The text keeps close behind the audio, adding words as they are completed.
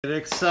Get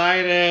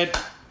excited.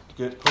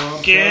 Get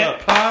pumped Get up.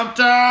 pumped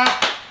up.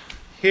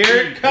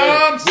 Here it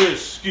comes.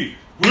 Whiskey.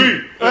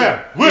 We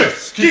have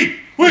whiskey.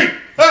 We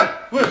have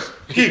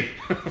whiskey.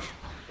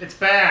 It's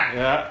back.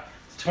 Yeah.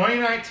 It's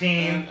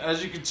 2019. And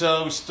as you can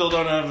tell, we still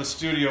don't have a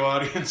studio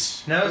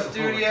audience. No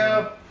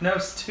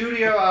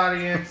studio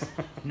audience,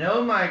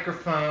 no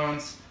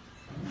microphones.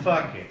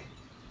 Fuck it.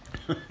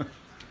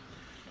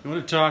 You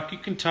want to talk? You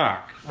can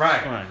talk. Right.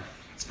 It's fine.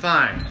 It's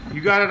fine.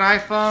 You got an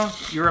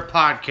iPhone? You're a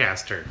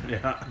podcaster.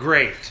 Yeah.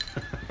 Great.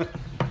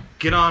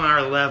 Get on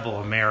our level,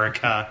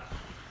 America.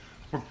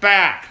 We're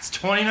back. It's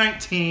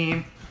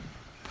 2019.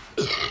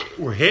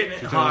 We're hitting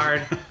it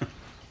hard.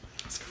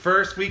 It's the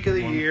first week of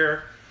the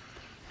year.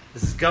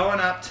 This is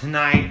going up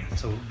tonight.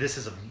 So this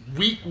is a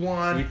week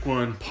one. Week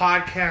one.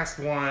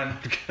 Podcast one.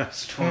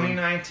 Podcast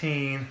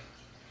 2019.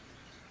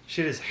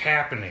 Shit is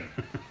happening.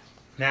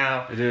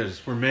 Now, It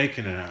is. We're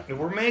making it happen.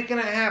 we're making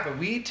it happen.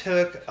 We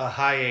took a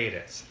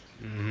hiatus.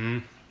 Mm-hmm.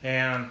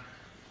 And,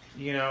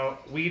 you know,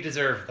 we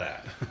deserve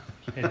that.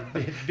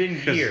 It's been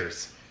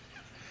years.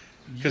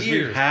 Because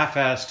we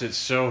half-assed it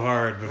so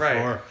hard before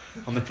Right.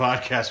 on the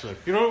podcast. We're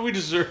like, you know what we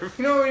deserve?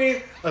 You know what we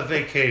need? A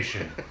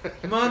vacation.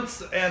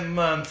 Months and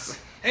months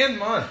and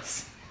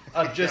months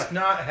of just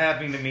not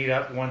having to meet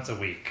up once a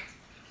week.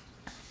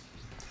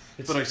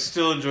 But I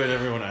still enjoyed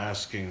everyone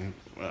asking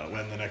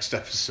when the next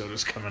episode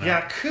is coming Yeah,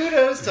 out.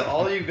 kudos to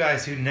all you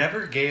guys who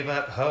never gave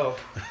up hope.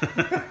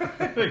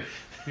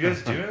 You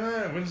guys doing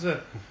that? When's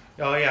the...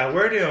 Oh, yeah,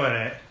 we're doing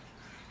it.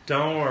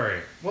 Don't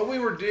worry. What we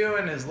were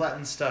doing is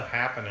letting stuff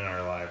happen in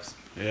our lives.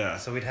 Yeah.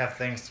 So we'd have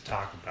things to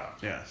talk about.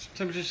 Yeah.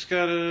 Sometimes you just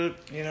gotta...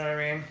 You know what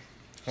I mean?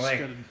 just Like,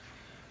 gotta-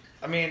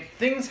 I mean,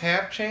 things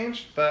have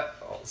changed, but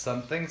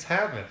some things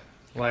haven't.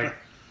 Like,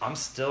 I'm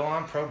still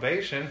on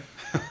probation.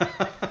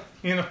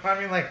 You know what I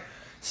mean? Like,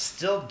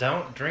 still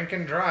don't drink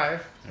and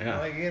drive. Yeah.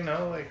 Like, you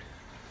know, like,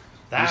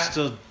 Are that. you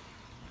still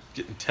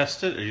getting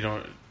tested, or you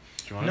don't? Do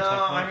you want to No,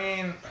 talk about I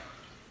mean,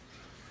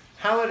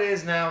 how it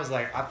is now is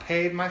like, I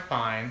paid my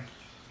fine.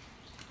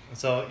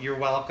 So, you're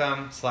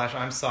welcome, /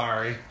 I'm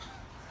sorry.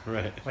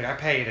 Right. Like, I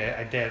paid it.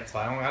 I did, so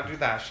I don't gotta do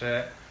that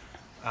shit.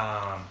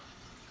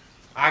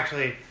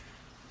 Actually,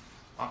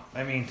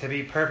 I mean, to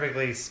be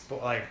perfectly,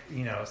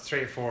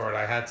 straightforward,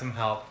 I had some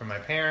help from my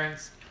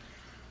parents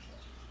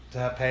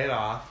to pay it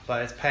off,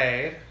 but it's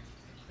paid,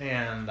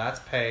 and that's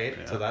paid,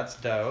 Yeah. so that's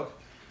dope.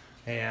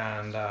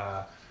 And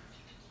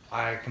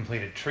I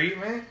completed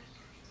treatment,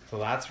 so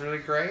that's really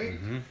great.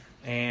 Mm-hmm.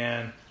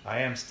 And I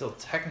am still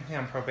technically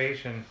on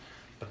probation,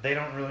 but they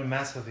don't really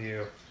mess with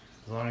you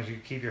as long as you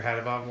keep your head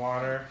above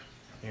water.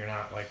 You're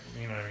not like,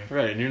 you know what I mean?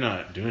 Right, and you're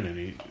not doing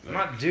any. I'm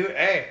not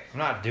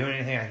doing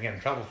anything I can get in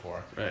trouble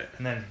for. Right.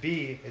 And then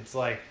B, it's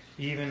like,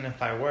 even if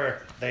I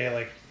were, they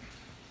like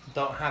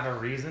don't have a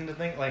reason to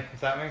think, like, if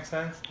that makes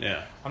sense.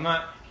 Yeah. I'm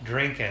not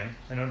drinking.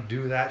 I don't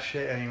do that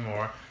shit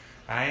anymore.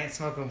 I ain't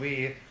smoking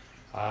weed.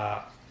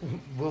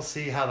 We'll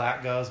see how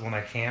that goes when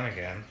I can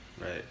again.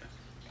 Right.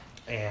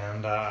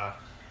 And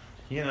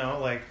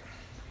like,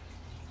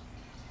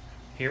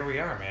 here we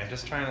are, man.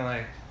 Just trying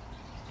to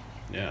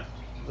Yeah.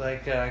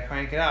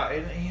 crank it out.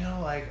 And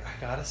I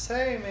gotta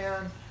say,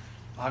 man,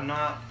 I'm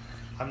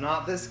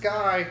not this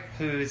guy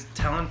who's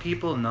telling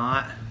people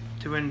not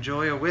to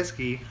enjoy a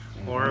whiskey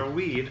or a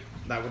weed.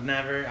 I would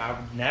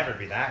never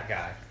be that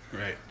guy.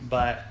 Right.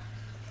 But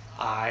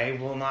I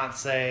will not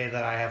say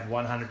that I have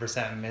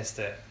 100% missed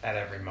it at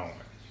every moment.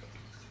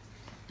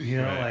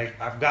 Right.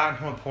 Like, I've gotten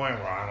to a point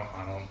where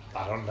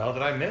I don't know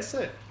that I miss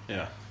it.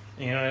 Yeah.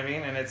 You know what I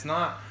mean? And it's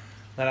not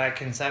that I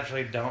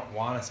conceptually don't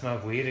want to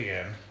smoke weed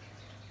again,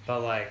 but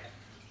like,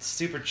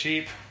 super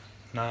cheap,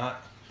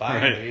 not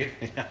buying Right.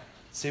 weed. Yeah.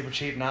 Super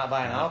cheap, not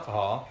buying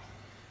alcohol.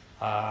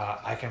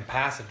 I can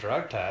pass a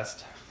drug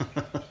test.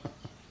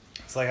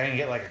 It's like I can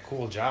get like a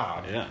cool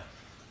job. Yeah.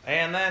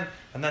 And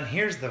then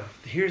here's the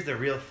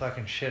real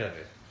fucking shit of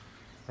it,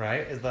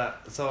 right? Is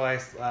that so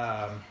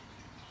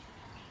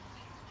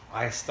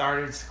I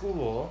started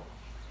school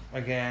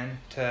again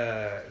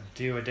to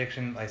do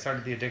addiction. I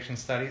started the addiction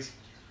studies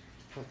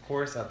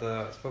course at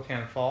the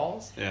Spokane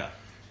Falls Yeah.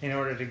 in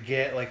order to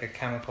get like a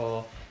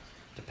chemical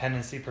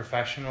dependency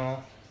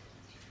professional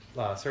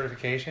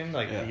certification,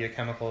 like Yeah. be a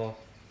chemical,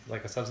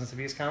 like a substance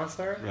abuse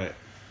counselor. Right.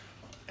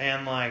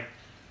 And like,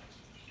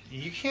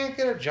 you can't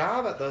get a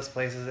job at those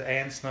places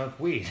and smoke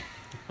weed.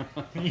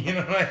 You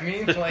know what I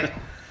mean? Like,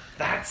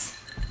 that's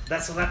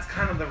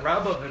kind of the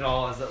rub of it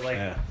all. Is that like,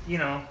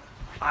 Yeah.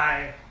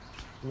 I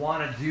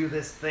want to do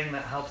this thing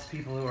that helps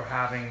people who are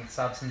having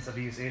substance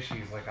abuse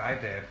issues, like I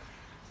did,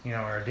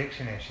 or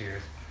addiction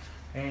issues.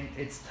 And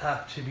it's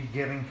tough to be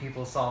giving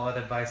people solid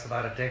advice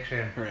about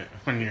addiction Right.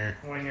 When you're.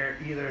 when you're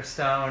either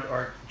stoned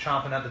or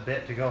chomping at the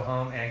bit to go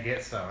home and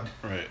get stoned.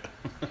 Right.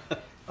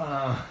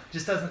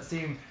 Just doesn't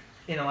seem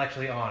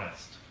intellectually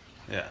honest.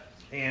 Yeah.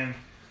 And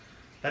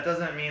that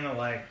doesn't mean that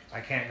like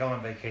I can't go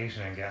on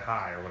vacation and get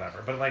high or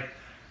whatever, but like,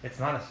 it's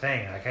not a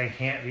thing. Like, I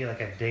can't be like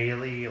a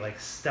daily like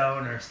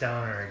stoner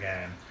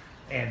again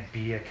and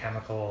be a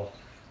chemical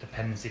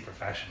dependency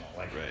professional.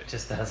 Like, Right. it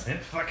just doesn't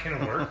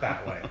fucking work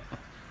that way.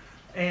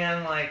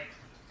 And like,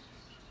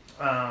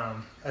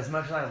 as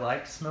much as I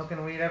liked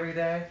smoking weed every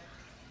day,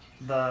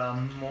 the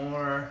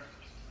more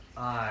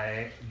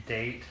I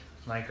date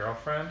my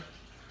girlfriend,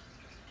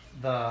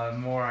 the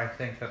more I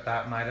think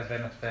that might have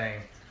been a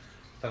thing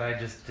that I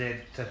just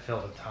did to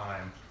fill the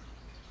time.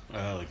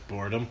 Like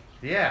boredom?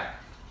 Yeah.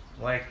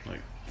 Like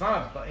it's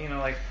not a,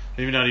 like...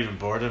 Maybe not even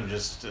boredom,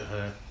 just...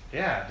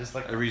 yeah, just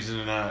like... a reason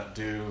to not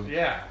do...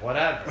 Yeah,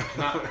 whatever.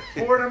 Not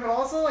boredom, but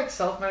also like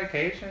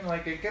self-medication.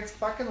 Like, it gets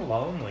fucking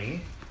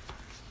lonely,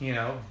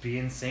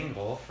 being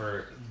single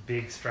for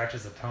big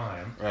stretches of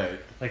time. Right.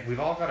 Like, we've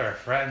all got our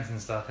friends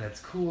and stuff, and it's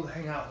cool to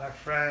hang out with our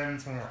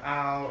friends when we're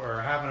out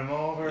or having them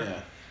over.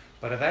 Yeah.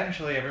 But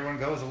eventually everyone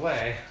goes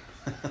away,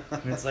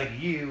 and it's like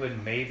you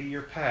and maybe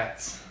your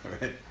pets.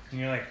 Right. And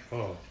you're like,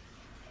 oh,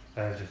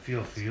 to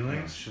feel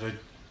feelings? Should I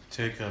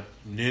take up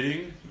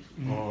knitting?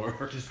 Or...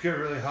 just get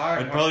really high.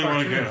 I'd probably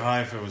want to get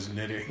high if it was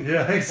knitting.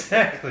 Yeah,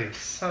 exactly.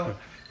 So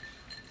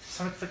it's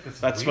like this.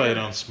 That's weird, why I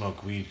don't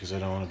smoke weed, because I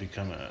don't want to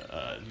become some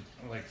a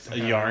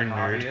kind of yarn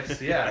nerd.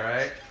 hobbyist. Yeah,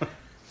 right.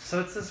 So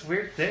it's this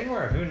weird thing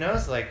where who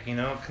knows? Like,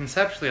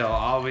 conceptually, I'll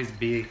always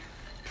be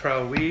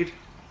pro weed.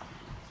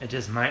 It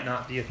just might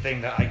not be a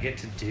thing that I get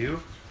to do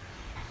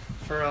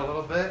for a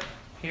little bit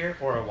here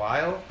or a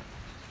while.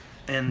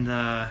 And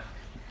I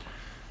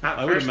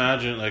would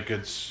imagine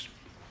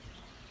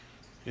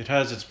it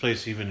has its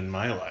place even in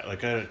my life.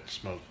 Like, I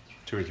smoke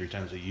 2 or 3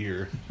 times a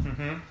year.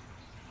 Mm-hmm.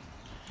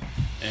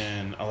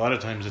 And a lot of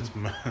times it's,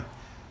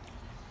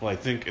 I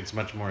think it's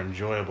much more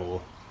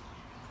enjoyable.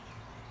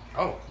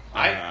 Oh,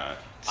 I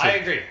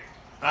agree.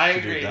 I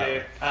agree,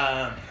 dude.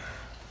 I'm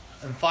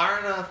far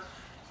enough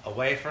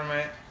away from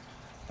it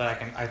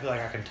that I feel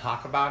like I can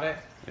talk about it.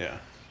 Yeah.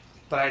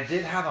 But I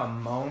did have a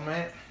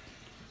moment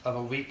of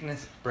a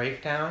weakness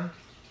breakdown,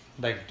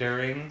 like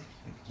during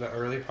the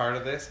early part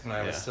of this when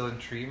I was still in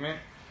treatment,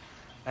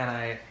 and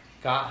I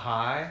got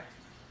high,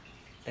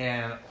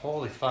 and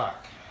holy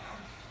fuck,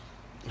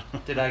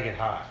 did I get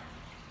high.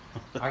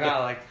 I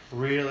got like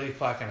really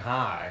fucking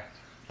high,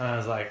 and I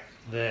was like,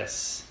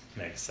 this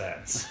makes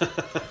sense.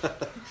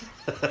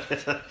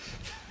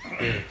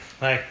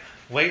 Like,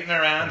 waiting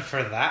around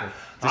for that.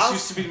 This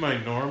used to be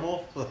my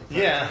normal.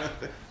 Yeah.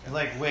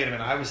 Like, wait a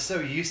minute, I was so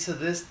used to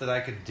this that I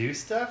could do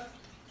stuff?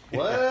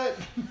 What?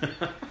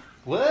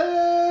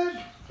 What?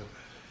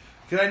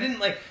 Because I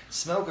didn't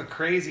smoke a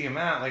crazy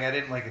amount. Like, I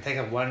didn't take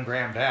a 1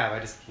 gram dab. I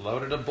just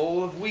loaded a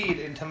bowl of weed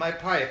into my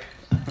pipe.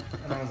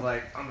 And I was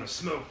like, I'm going to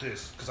smoke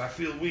this because I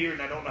feel weird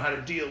and I don't know how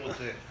to deal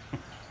with it.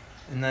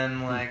 And then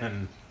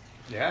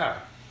yeah.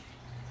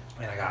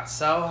 And I got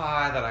so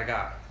high that I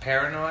got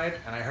paranoid.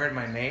 And I heard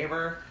my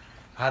neighbor,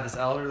 I had this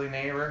elderly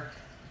neighbor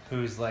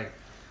who's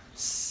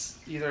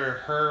either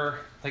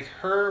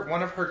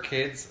one of her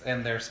kids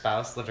and their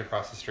spouse lived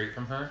across the street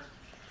from her.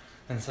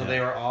 And so they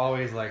were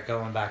always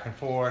going back and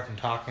forth and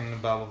talking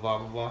and blah, blah, blah,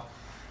 blah, blah.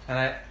 And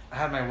I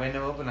had my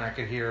window open and I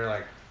could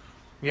hear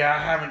yeah, I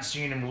haven't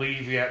seen him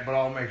leave yet, but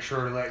I'll make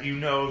sure to let you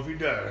know if he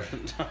does.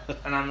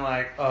 And I'm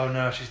like, oh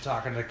no, she's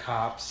talking to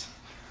cops.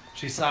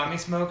 She saw me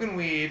smoking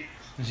weed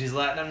and she's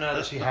letting them know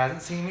that she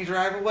hasn't seen me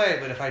drive away,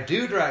 but if I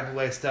do drive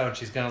away stoned,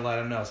 she's going to let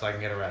them know so I can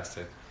get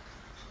arrested.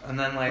 And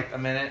then a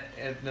minute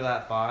into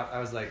that thought, I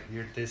was like,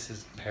 this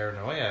is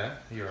paranoia.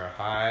 You're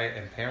high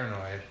and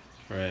paranoid.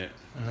 Right.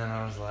 And then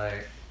I was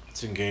like...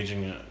 It's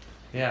engaging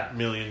a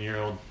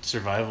million-year-old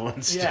survival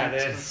instinct. Yeah,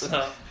 it is.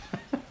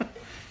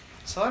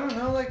 So I don't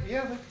know,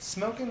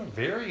 smoking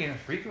very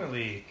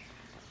infrequently,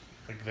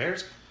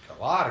 there's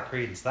a lot of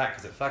credence to that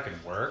because it fucking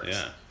works.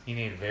 Yeah. You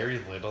need very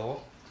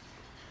little.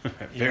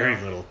 Very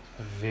little.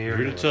 Very I'm here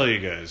to little. tell you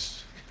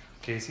guys.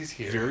 Casey's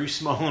here. Very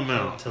small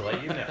amount. To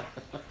let you know.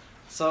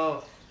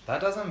 So,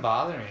 that doesn't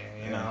bother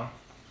me, you know?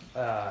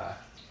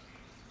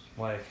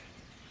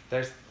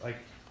 There's,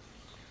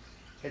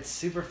 it's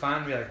super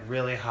fun to be,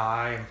 really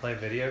high and play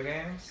video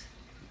games.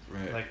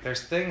 Right.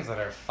 There's things that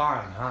are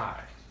fun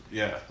high.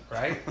 Yeah.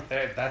 Right?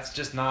 That's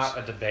just not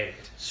a debate.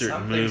 Certain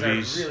Some movies.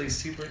 things are really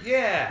super...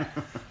 Yeah.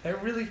 They're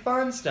really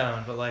fun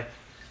stuff, but,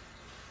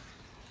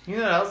 you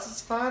know what else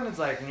is fun? It's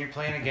when you're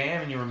playing a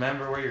game and you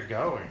remember where you're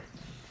going.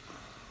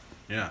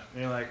 Yeah.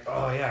 And you're like,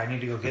 oh yeah, I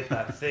need to go get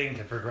that thing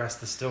to progress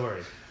the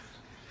story.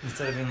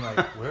 Instead of being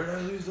where did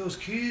I lose those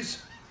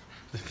keys?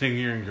 The thing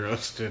you're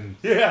engrossed in.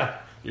 Yeah.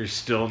 You're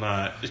still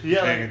not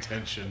paying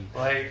attention.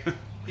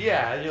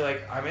 Yeah, and you're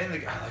I'm in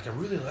the... I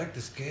really like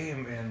this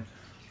game, and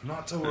I'm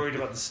not so worried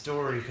about the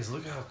story, because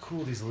look how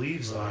cool these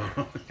leaves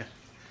are.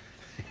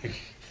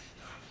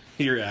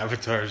 Your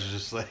avatar's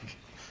just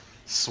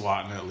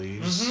swatting at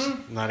leaves.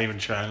 Mm-hmm. Not even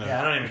trying to...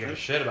 Yeah, I don't even give a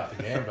shit about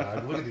the game,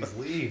 but look at these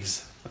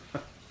leaves.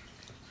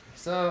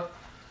 So,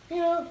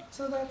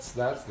 so that's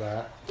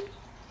that.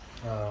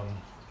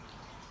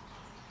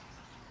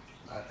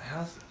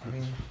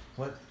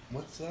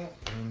 What's up?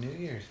 New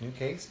Year's, new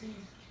Casey?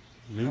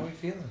 How are we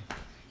feeling?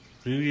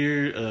 New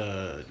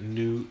Year,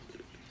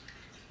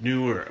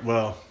 newer.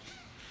 Well,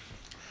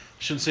 I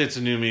shouldn't say it's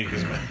a new me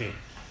because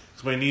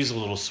my knee's a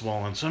little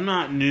swollen, so I'm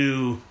not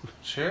new.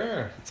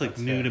 Sure. It's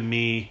new to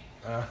me,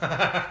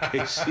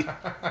 Casey.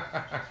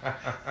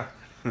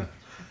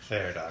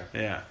 fair, dog.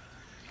 Yeah.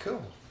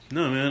 Cool.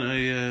 No,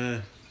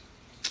 man,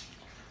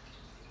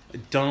 I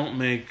don't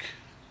make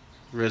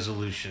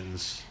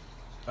resolutions.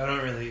 I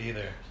don't really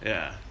either.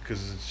 Yeah,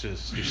 because it's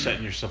just you're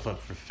setting yourself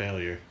up for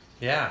failure.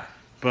 Yeah.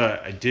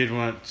 But I did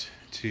want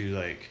to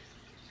like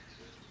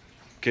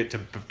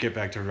get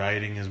back to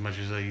writing as much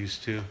as I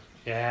used to.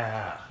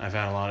 Yeah. I've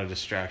had a lot of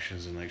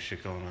distractions and like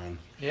shit going on.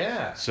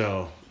 Yeah.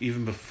 So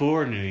even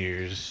before New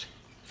Year's,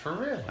 For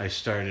real. I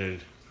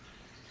started.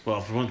 Well,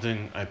 for one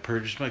thing, I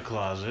purged my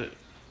closet.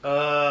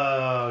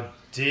 Oh,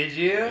 did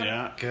you?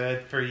 Yeah.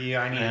 Good for you.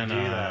 I need to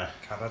do that.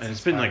 God, that's and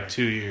it's been like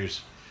inspiring. 2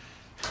 years,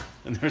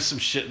 and there was some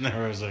shit in there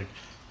where I was like,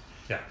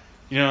 Yeah.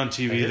 you know, on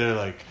TV they're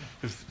like,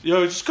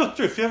 just go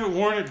through. If you haven't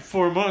worn it in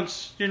 4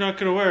 months, you're not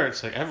gonna wear it.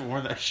 It's like I haven't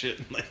worn that shit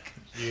in like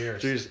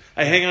Years.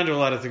 I hang on to a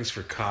lot of things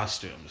for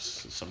costumes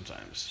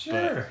sometimes.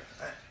 Sure.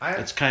 But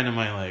it's kind of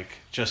my like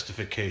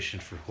justification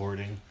for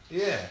hoarding.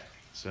 Yeah.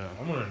 So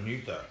I'm gonna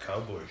need that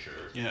cowboy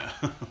shirt. yeah.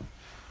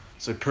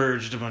 So I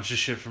purged a bunch of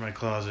shit from my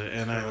closet,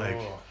 and I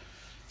like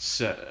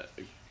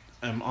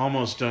I'm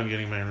almost done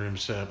getting my room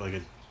set up like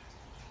a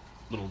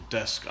little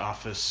desk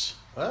office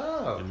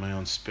Oh. in my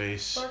own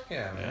space. Fuck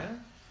yeah,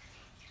 man.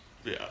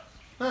 Yeah.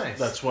 Nice.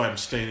 That's why I'm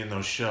staining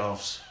those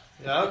shelves.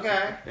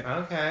 Okay.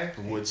 Okay.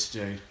 The wood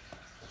stain.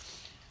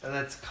 And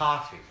that's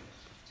coffee.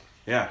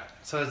 Yeah.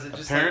 So is it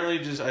just Apparently,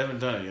 I haven't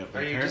done it yet. like,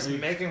 But are you just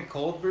apparently, making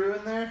cold brew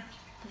in there?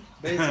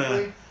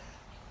 Basically?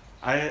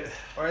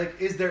 Or like,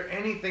 is there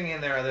anything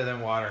in there other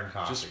than water and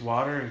coffee? just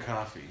water and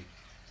coffee,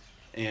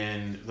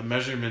 and the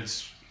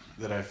measurements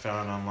that I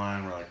found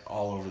online were like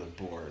all over the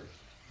board.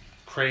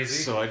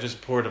 Crazy. So I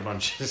just poured a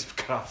bunch of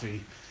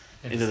coffee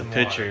into the some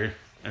pitcher, water.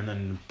 and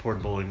then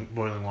poured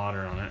boiling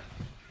water on it,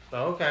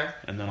 Oh, okay.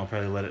 and then I'll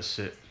probably let it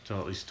sit till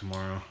at least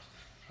tomorrow.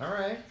 All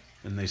right.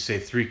 And they say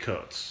 3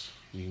 coats,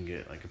 you can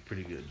get like a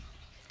pretty good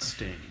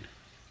stain.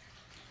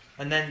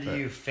 And then do But-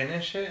 you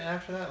finish it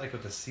after that, like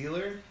with a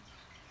sealer?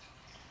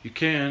 You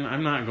can.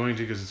 I'm not going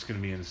to because it's going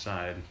to be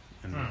inside,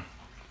 and Hmm.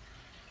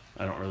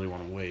 I don't really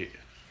want to wait.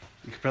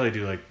 You could probably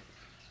do like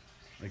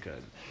a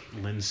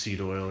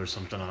linseed oil or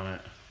something on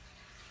it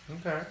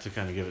Okay. to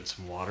kind of give it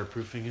some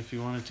waterproofing if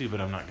you wanted to.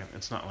 But I'm not gonna.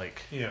 It's not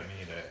like You don't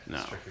need it, No.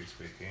 strictly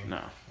speaking.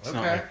 no. It's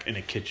not Okay. like in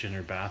a kitchen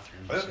or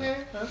bathroom. so.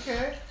 Okay,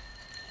 okay.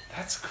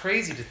 That's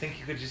crazy to think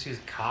you could just use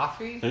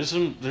coffee. There's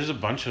a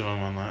bunch of them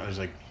online. There's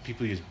like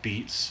people use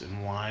beets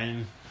and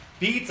wine.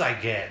 Beets I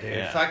get, dude.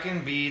 Yeah.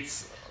 Fucking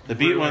beets. The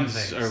beet ruin ones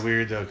things. are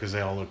weird though because they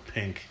all look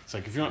pink. It's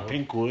like if you want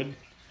pink wood,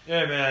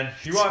 Yeah, man.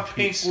 If you It's want pink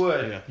beets,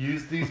 wood, yeah.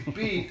 use these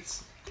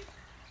beets.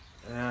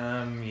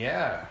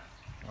 Yeah.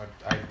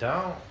 I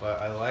don't,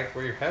 but I like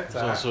where your head's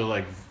there's at. also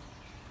like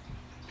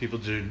people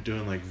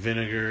doing like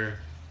vinegar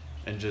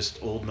and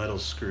just old metal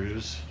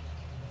screws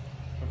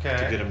okay.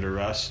 to get them to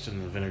rust,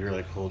 and the vinegar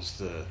like holds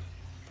the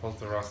Pulls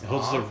the rust It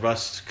holds the off.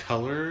 rust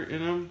color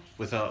in them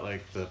without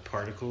like the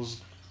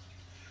particles.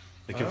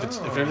 Like if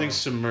Oh. everything's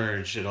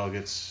submerged, it all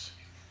gets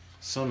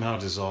somehow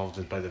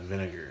dissolved by the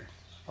vinegar.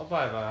 I'll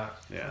buy that.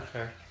 Yeah.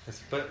 Okay.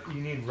 But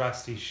you need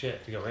rusty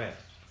shit to go in.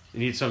 You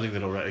need something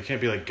that'll. It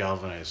can't be like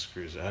galvanized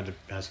screws.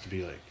 Has to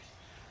be like.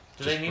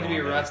 Do just they need to be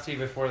raw metal. rusty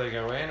before they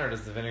go in, or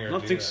does the vinegar I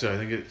don't do think that? so. I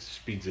think it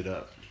speeds it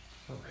up.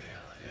 Oh,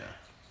 really? Yeah.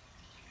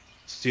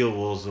 Steel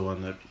wool's the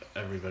one that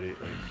everybody like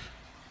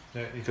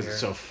Yeah, because it's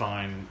so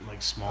fine,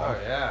 like small. Oh,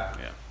 yeah.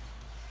 Yeah.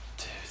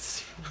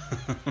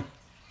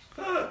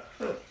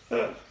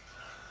 Dude.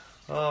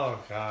 Oh,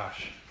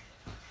 gosh.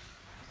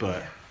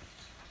 But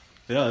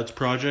yeah, that's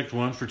project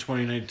 1 for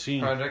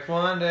 2019. Project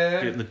 1, dude.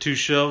 Getting the 2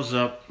 shelves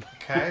up.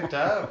 Okay,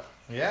 dope.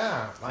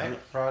 Yeah, my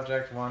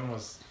project 1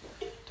 was...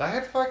 I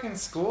had fucking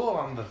school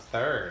on the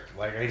 3rd.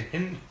 Like, I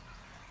didn't...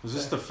 Was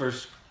this the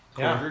first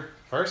Yeah. quarter?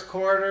 First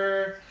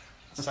quarter,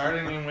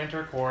 starting in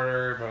winter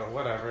quarter, but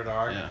whatever,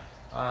 dog. Yeah.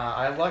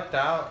 I lucked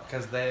out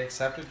because they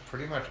accepted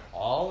pretty much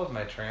all of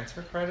my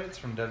transfer credits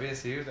from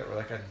WSU that were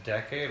like a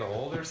decade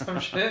old or some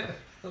shit.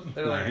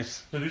 They're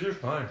Nice. like, no, these are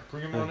fine.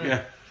 Bring them on in.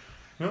 Yeah.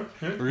 Yeah,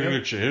 yeah, We're yeah. gonna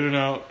get you in and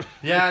out.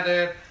 Yeah,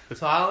 dude.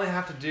 So I only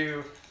have to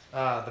do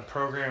the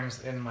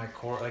programs in my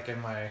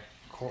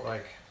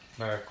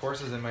the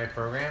courses in my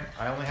program.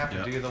 I only have to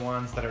Yeah. do the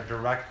ones that are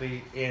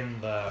directly in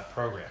the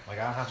program. Like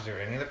I don't have to do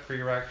any of the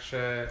prereq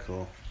shit.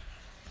 Cool.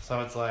 So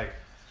it's like,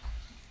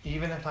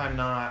 even if I'm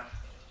not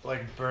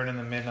like burning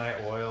the midnight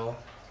oil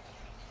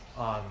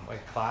on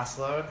like class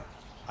load,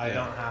 I Yeah.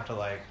 don't have to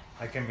like.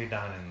 I can be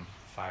done in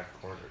 5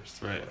 quarters.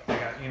 Right. I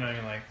got, you know what I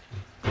mean? Like,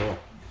 Cool.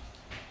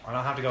 I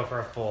don't have to go for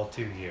a full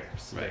 2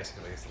 years. Right.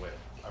 Basically, is the way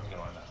I'm going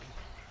now.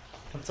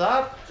 What's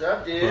up? What's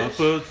up, dude?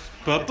 Papa's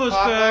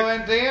Paco back.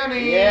 and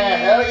Danny. Yeah,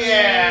 hell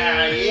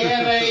yeah.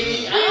 Yeah,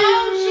 baby.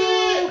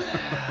 Oh,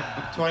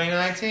 shit.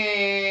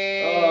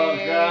 2019.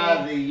 Oh,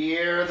 God, the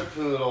year of the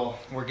poodle.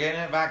 We're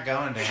getting it back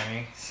going,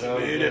 Danny. So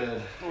We made it.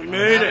 good. We I'm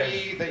made it.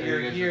 happy that Are you're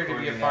you guys here to be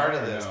a recording part now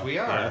of or this. no? We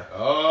are. Yeah.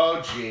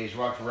 Oh, jeez.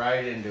 Walked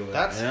right into it.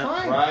 That's Yeah.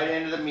 fine. right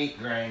into the meat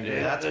grinder.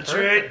 Yeah, That's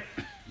perfect.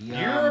 right. Yum.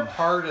 You're a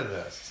part of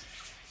this.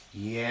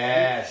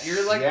 Yes.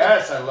 You're like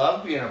yes, I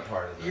love being a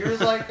part of this. You're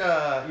like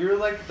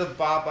the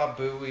Baba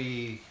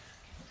Booey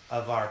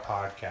of our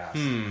podcast.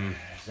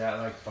 Is that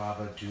like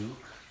Baba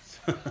Duke?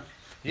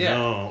 Yeah.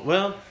 No.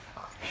 Well,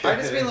 I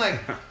just mean like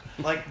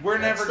we're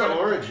That's never the gonna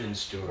origin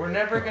story. we're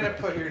never gonna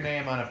put your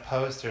name on a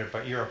poster,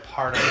 but you're a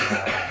part of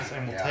that,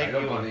 and we'll Yeah, take I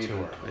don't you on believe in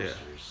tour.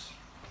 posters.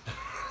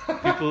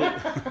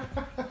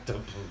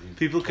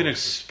 people can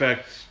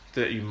expect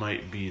that you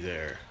might be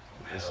there.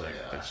 It's Hell like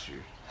yeah. that's true.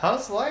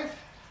 How's life?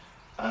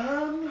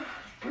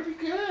 Pretty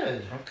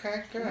good.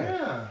 Okay, good.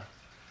 Yeah.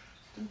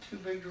 Nothing too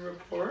big to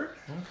report.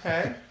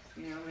 Okay.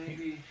 You know,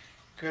 maybe.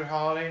 Good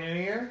holiday, New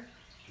Year.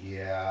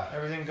 Yeah.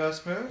 Everything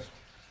goes smooth.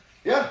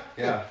 Yeah.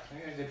 I got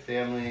a good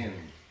family and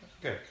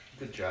Good.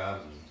 good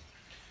job and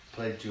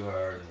played too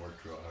hard and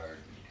worked real hard.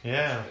 And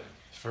Yeah,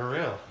 for real.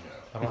 You know,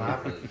 That'll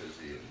happen. really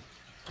busy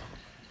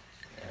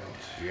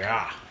and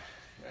Yeah.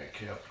 I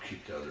kept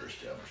keep the other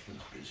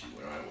establishments busy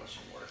when I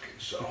wasn't working,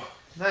 so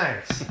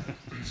Nice.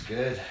 it's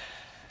good.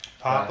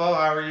 Papa,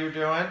 how are you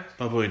doing?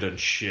 My boy done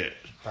shit.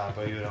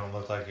 Papa, you don't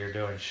look like you're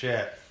doing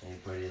shit. You're a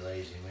pretty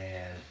lazy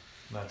man.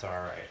 That's all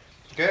right.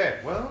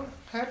 Good. Well,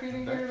 happy to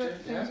hear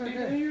that things are Happy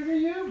New good. Year to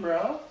you,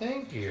 bro.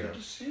 Thank you. Good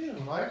to see you.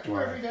 Likewise. Back to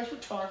whatever you guys were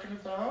talking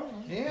about.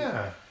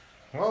 Yeah.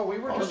 Well, we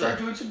were I'll just start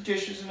doing some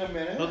dishes in a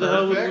minute. How the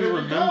hell would Perfect. we There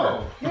we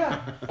remember?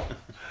 go.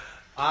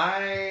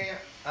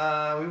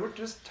 Yeah. We were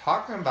just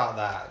talking about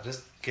that,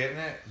 just getting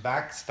it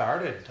back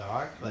started,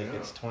 dog. Like Yeah.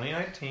 it's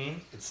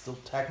 2019. It's still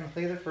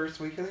technically the first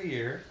week of the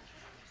year.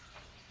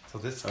 So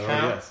this Oh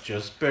counts. yeah,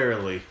 just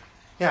barely.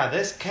 Yeah,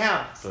 this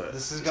counts. But-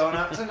 This is going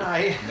up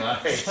tonight.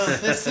 Nice. So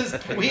this is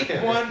week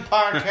one,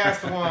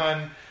 podcast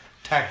one,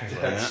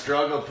 technically. That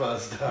struggle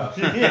bus stuff.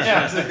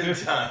 Yeah. It's a good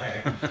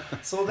time.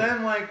 So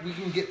then, like, we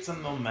can get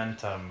some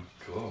momentum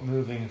Cool.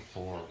 moving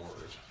forward.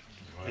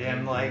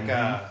 And, like,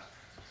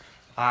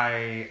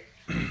 I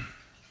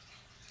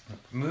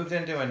moved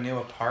into a new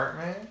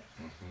apartment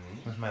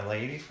with my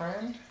lady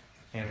friend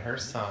and her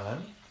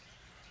son.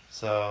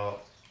 So,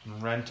 I'm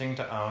renting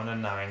to own a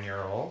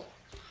 9-year-old.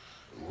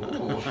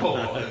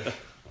 Ooh.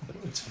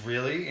 It's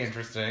really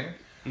interesting.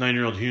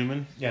 9-year-old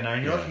human. Yeah,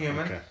 9-year-old Yeah,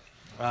 human. okay.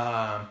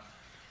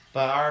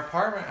 But our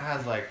apartment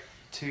has like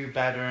 2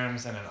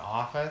 bedrooms and an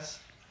office.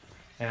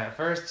 And at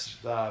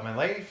first, my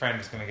lady friend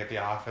was going to get the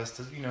office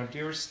to,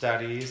 do her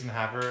studies and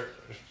have her,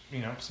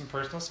 some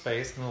personal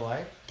space and the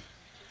like.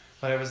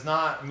 But it was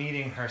not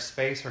meeting her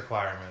space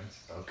requirements.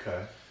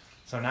 Okay.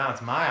 So now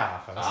it's my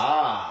office.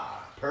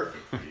 Ah,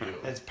 perfect for you.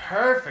 It's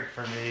perfect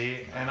for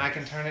me, and I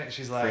can turn it.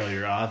 She's For like, all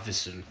your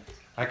office and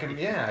I can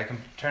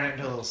turn it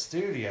into a little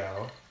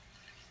studio.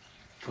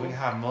 Cool. We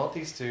have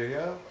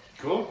multi-studio.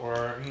 Cool.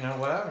 Or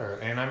whatever,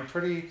 and I'm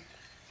pretty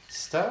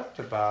stoked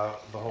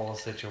about the whole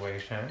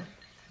situation.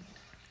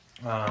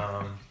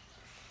 But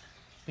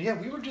yeah,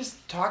 we were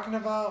just talking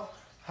about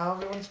how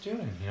everyone's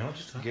doing,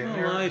 just getting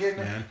Oh, life,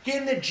 man.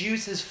 getting the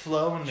juices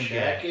flowing again.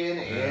 Checking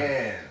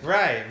in.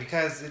 Right,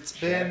 because it's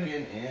been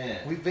Checking in.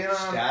 we've been on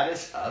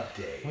Status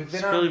update. we've it's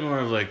been probably on more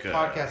of like a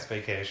podcast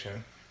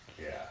vacation.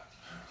 Yeah.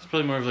 It's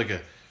probably more of like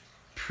a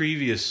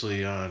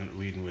previously on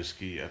Weed and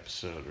Whiskey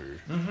episode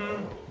or Mm-hmm.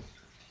 Oh.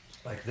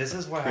 Like this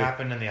is what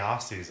happened in the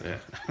off season.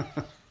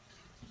 yeah.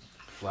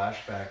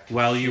 Flashback. To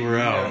While you shit were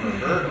out. Never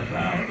heard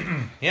about.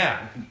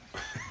 Yeah.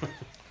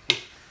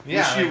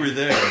 Wish you were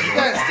there.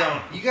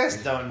 You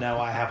guys don't know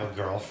I have a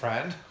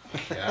girlfriend.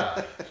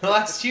 Yeah. The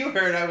last you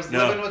heard, I was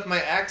No. living with my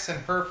ex and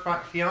her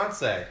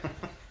fiance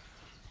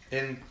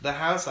in the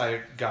house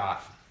I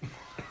got.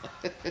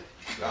 That's true.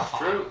 That's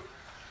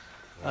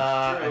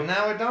true. And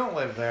now I don't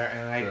live there,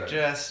 and I Good.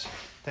 just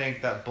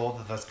think that both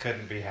of us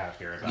couldn't be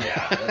happier about it.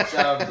 Yeah, that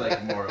sounds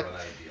like more of an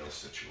ideal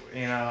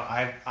situation.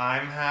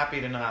 I'm happy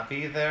to not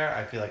be there.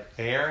 I feel like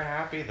they're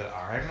happy that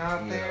I'm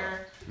not Yeah.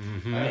 there.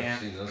 Mm-hmm. I haven't Yeah.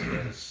 seen those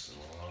guys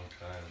in a long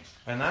time.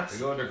 And They that's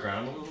go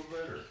underground a little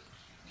bit,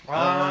 or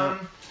no.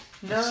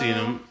 I've seen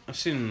them. I've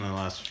seen them in the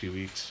last few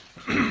weeks.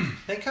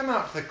 They come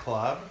out to the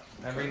club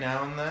every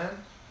now and then.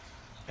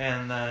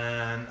 And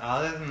then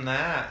other than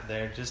that,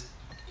 they're just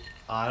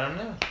I don't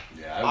know.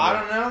 yeah, I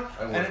don't know.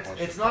 I And work it's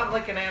once not a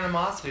like an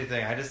animosity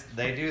thing.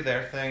 They do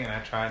their thing, and I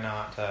try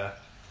not to.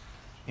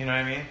 You know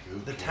what I mean? Who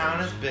The cares? town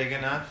is big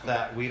enough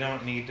that we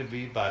don't need to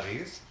be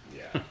buddies,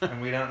 Yeah.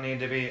 and we don't need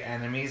to be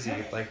enemies.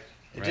 Like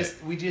Right.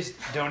 we just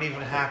don't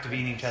even have to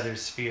be in each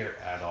other's sphere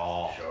at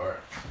all. Sure.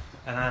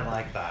 And I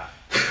like that.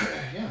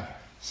 Yeah.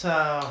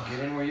 So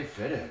Get in where you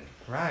fit in.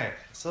 right.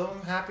 So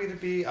I'm happy to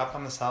be up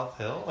on the South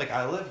Hill. Like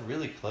I live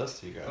really close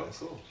to you guys. Oh,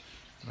 cool.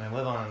 And I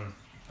live on.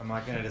 I'm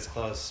not gonna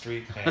disclose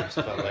street names,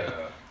 but like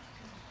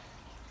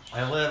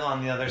I live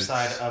on the other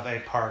side of a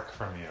park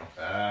from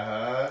you.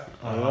 Uh-huh.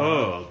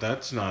 Oh,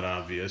 that's not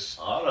obvious.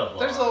 Audubon.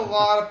 There's a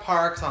lot of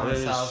parks on the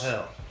There's- South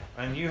Hill,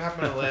 and you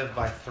happen to live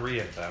by 3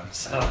 of them.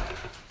 So,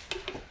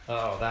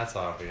 oh, that's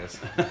obvious.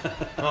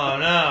 Oh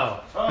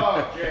no!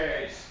 Oh,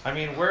 jeez. I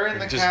mean, we're in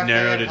the Just cafe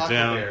narrowed at it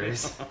down.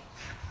 Huckleberry's.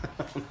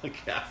 The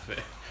cafe.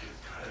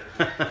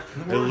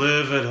 They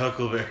live at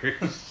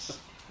Huckleberry's.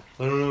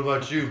 I don't know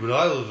about you, but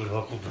I live at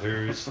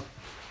Huckleberry's.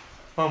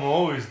 I'm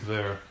always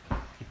there.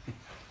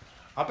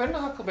 I've been to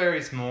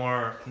Huckleberry's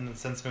more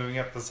since moving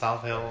up the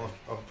South Hill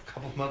a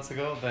couple months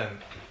ago than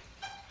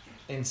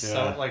And so,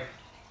 Yeah. like,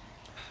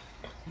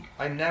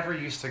 I never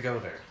used to go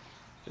there.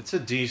 It's a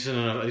decent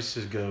enough. I used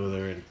to go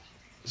there and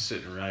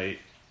sit and write.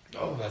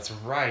 Oh, that's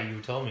right.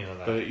 You told me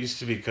that. But it used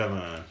to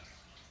become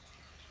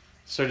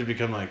started to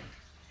become like,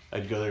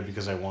 I'd go there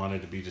because I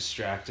wanted to be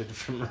distracted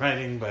from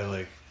writing by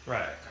like,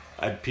 Right.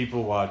 I'd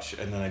people watch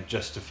and then I'd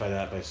justify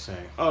that by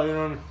saying, oh, you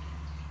know,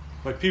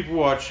 like people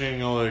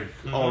watching,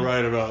 I'll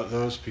write about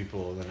those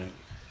people. And then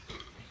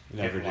it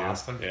never Get do.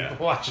 lost in Yeah.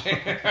 people watching.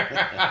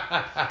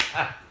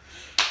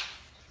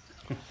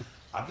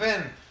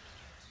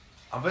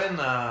 I've been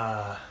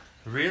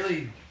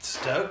really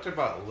stoked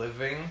about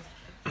living,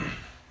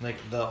 like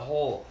the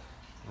whole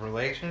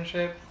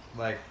relationship,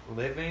 like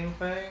living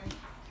thing.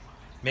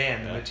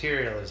 Man, the Yeah.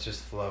 material is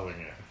just flowing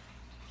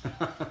in.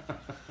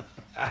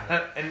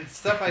 And it's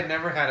stuff I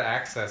never had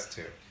access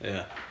to.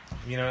 Yeah.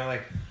 You know,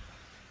 like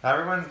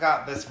everyone's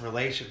got these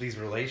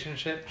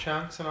relationship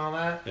chunks and all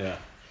that, Yeah.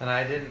 and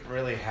I didn't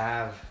really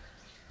have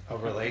a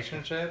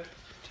relationship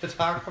to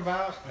talk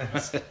about,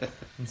 and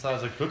so I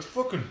was like, "That's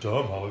fucking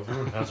dumb how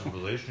everyone has a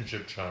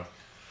relationship chunk."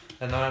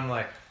 And then I'm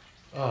like,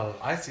 "Oh,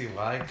 I see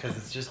why, because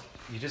it's just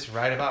you just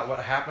write about what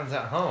happens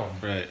at home.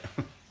 Right.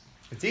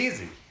 It's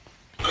easy.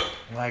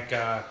 Like,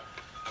 I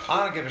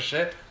don't give a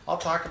shit. I'll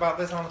talk about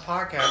this on the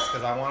podcast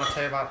because I want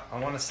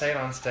to say it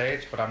on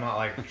stage, but I'm not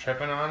like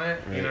tripping on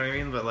it. You know what I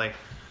mean? But like,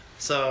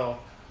 so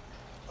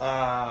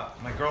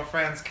my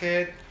girlfriend's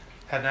kid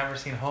had never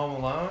seen Home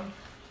Alone,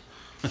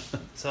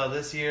 so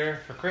this year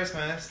for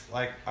Christmas,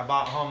 like I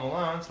bought Home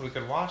Alone so we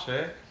could watch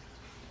it,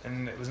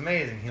 and it was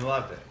amazing. He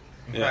loved it.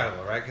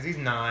 Incredible, right? Because he's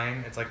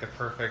 9. It's like the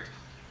perfect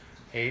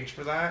age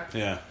for that.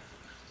 Yeah.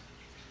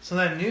 So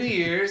then New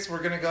Year's, we're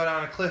going to go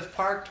down to Cliff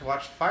Park to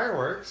watch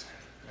fireworks.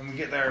 And we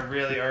get there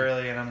really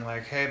early, and I'm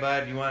like, "Hey,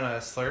 bud, you want a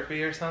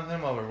Slurpee or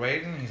something while we're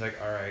waiting?" He's like,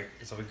 "All right."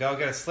 So we go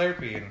get a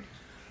Slurpee and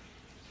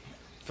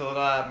fill it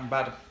up. I'm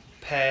about to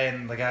pay,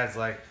 and the guy's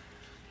like,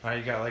 "All right,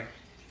 you got like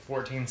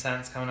 14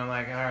 cents coming." I'm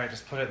like, "All right,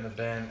 just put it in the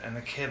bin." And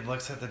the kid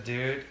looks at the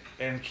dude,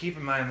 and keep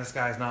in mind, this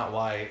guy's not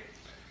white.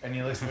 And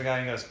he looks at the guy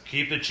and he goes,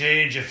 "Keep the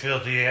change, you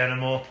filthy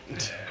animal."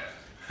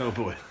 Oh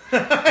boy.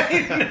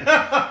 I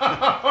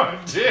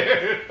know,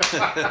 dude.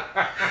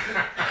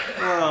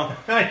 Well,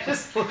 I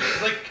just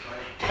like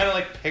kind of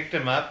like picked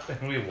him up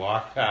and we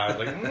walked out.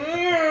 Like,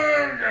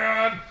 oh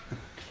god.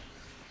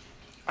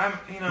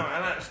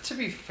 To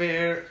be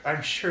fair,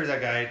 I'm sure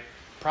that guy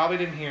probably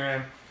didn't hear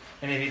him,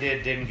 and if he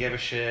didn't give a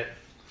shit.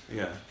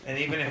 yeah. And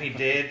even if he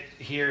did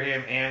hear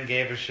him and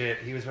gave a shit,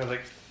 he was probably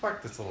like,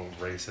 "Fuck this little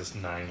racist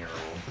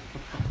 9-year-old."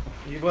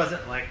 He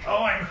wasn't like,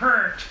 "Oh, I'm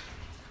hurt."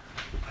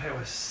 But it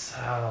was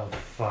so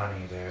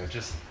funny, dude.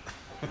 Just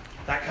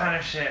that kind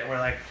of shit where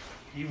like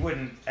you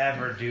wouldn't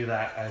ever do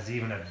that as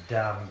even a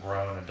dumb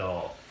grown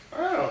adult.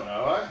 I don't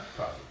know. I'd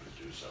probably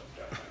do something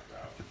like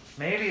that.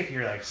 Maybe if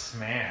you're like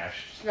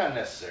smashed. It's not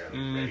necessarily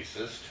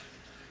racist.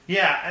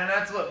 Yeah, and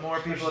that's what more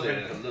people have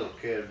Especially been. a little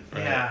kid.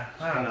 Yeah,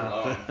 I don't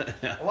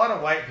know. A lot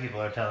of white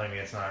people are telling me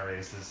it's not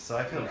racist, so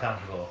I feel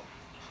comfortable.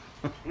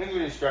 I think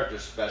when you start to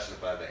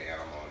specify the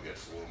animal, it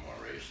gets a little more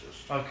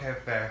racist. Okay,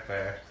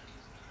 fair.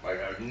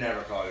 Like, I would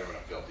never call you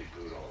a filthy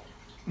poodle.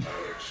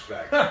 I would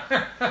expect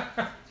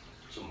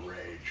some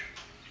rage.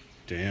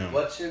 Damn.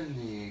 What's in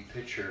the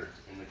pitcher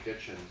in the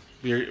kitchen?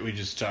 We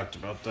just talked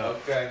about that.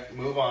 Okay,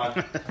 move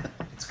on.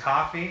 It's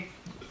coffee.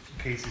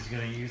 Casey's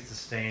gonna use to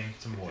stain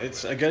some more.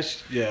 It's. I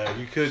guess. Yeah.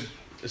 You could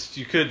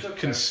okay.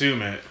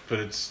 consume it, but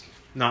it's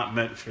not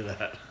meant for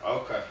that.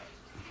 Okay.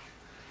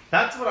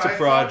 That's what It's a I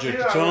project.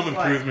 thought, It's too. a I home was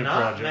like, improvement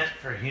not project. meant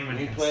for human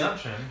You play-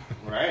 consumption.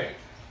 Right.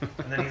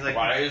 And then he's like,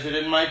 Why is it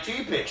in my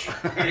tea pitcher?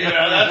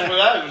 That's what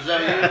I was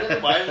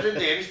saying. Why is it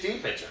in Danny's tea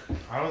pitcher?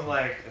 I was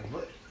like,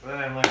 then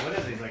I'm like, what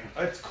is it? He's like,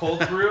 oh, it's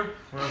cold brew.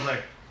 And I was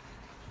like,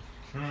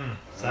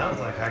 sounds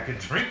like I could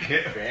drink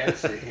it.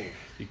 Fancy.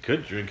 You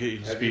could drink it. You'd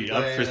just Have you be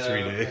up for played,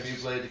 3 Have you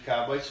days. played the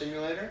Cowboy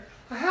Simulator?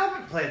 I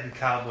haven't played the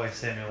Cowboy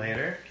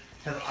Simulator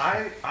because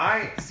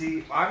I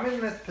see I'm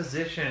in this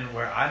position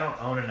where I don't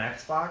own an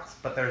Xbox,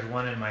 but there's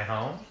one in my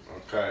home,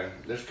 Okay,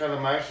 that's kind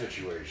of my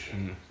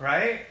situation.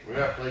 right? We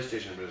got a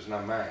PlayStation, but it's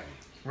not mine.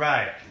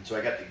 Right, And so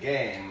I got the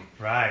game,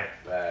 right,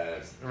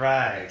 but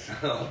right. makes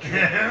a little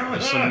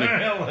There's some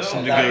Now,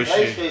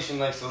 negotiation. PlayStation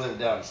likes to live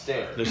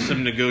downstairs. There's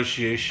some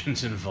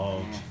negotiations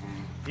involved.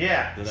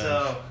 Yeah, That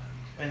so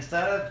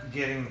instead of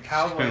getting the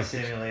Cowboy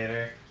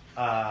Simulator,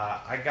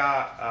 I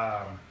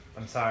got,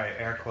 I'm sorry,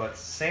 air quotes,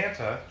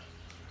 Santa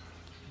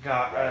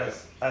got Right.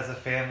 as a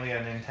family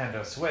a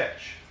Nintendo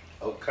Switch.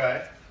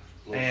 Okay.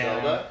 Little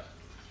And- Zelda.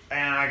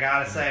 And I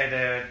gotta say,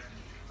 dude,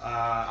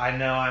 I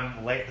know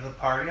I'm late to the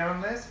party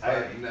on this, but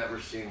I've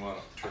never seen one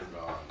turned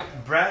on.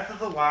 Breath of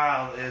the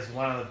Wild is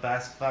one of the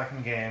best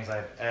fucking games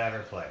I've ever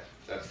played.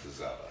 That's the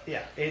Zelda.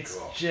 Yeah, it's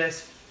Cool.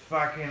 just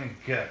fucking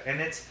good. And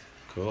it's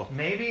Cool.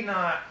 maybe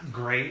not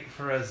great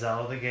for a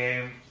Zelda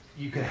game.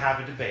 You could have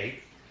a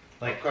debate.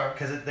 Like, Okay.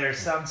 because there's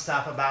some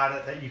stuff about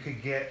it that you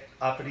could get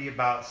uppity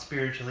about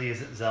spiritually.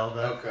 Is it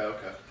Zelda? Okay.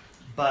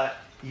 But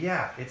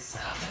yeah, it's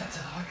Zelda,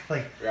 dog.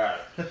 Like, Right.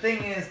 the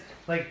thing is,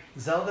 like,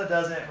 Zelda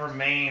doesn't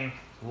remain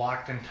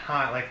locked in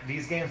time. Like,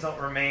 these games don't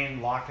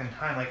remain locked in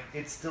time. Like,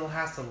 it still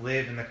has to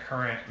live in the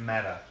current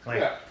meta.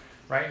 Like,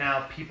 right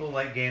now, people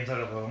like games that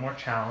are a little more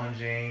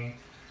challenging,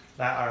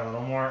 that are a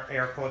little more,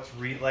 air quotes,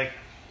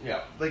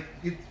 Yeah. like,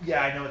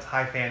 I know it's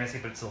high fantasy,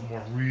 but it's a little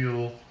more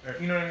real. Or,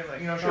 you know what I mean?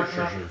 Like, you know what I'm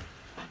talking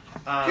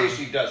about?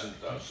 Casey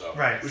doesn't, though, so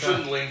Right, we so-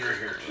 shouldn't linger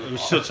here too long. We're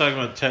still talking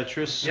about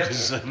Tetris? Yep.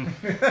 'Cause,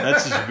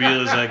 that's as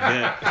real as I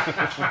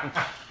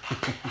get.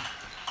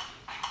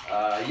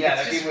 Yeah, It's that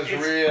just- game was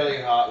it's-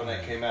 really hot when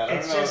it came out. I don't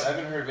it's know. just- I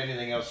haven't heard of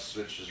anything else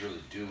Switch is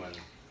really doing.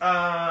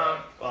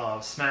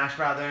 Well, Smash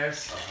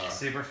Brothers, Uh-huh.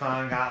 super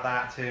fun, got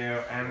that too.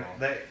 And Cool.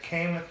 that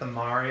came with the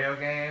Mario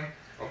game.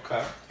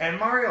 Okay. And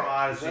Mario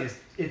Odyssey Is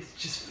it's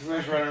just... You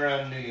guys running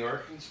around New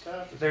York and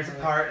stuff? There's a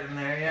part in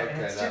there, yeah, and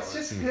Okay, it's that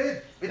just one. good.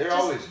 It's They're just,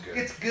 always good.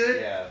 It's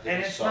good, Yeah, they're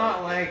and it's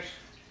solid not games.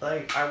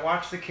 like I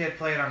watched the kid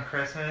play it on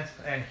Christmas,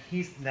 and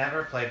he's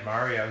never played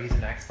Mario. He's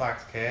an Xbox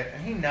kid,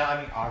 and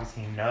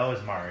obviously he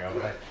knows Mario,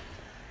 but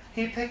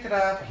he picked it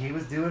up. He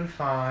was doing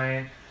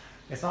fine.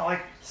 It's not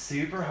like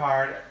super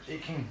hard.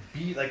 It can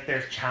be like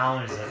there's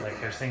challenges,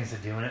 like there's things to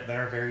do in it that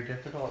are very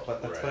difficult.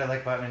 But that's what I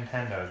like about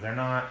Nintendo. They're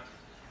not.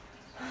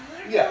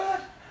 Yeah.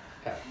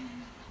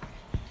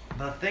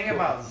 The thing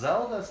about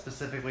Zelda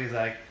specifically is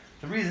like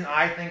the reason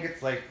I think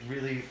it's like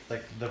really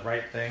like the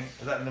right thing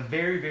is that in the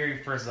very,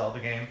 very first Zelda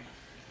game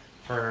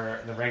for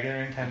the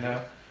regular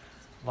Nintendo,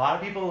 a lot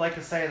of people like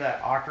to say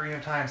that Ocarina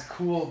of Time's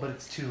cool, but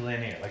it's too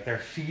linear. Like they're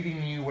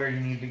feeding you where you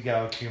need to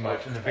go too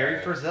much. In the very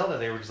Okay. first Zelda,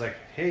 they were just like,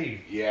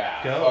 "Hey,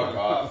 Yeah. Go. Fuck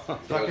off.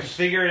 fucking Those-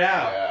 figure it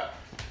out." Yeah.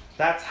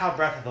 That's how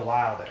Breath of the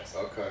Wild is.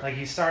 Okay. Like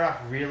you start off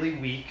really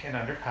weak and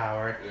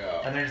underpowered,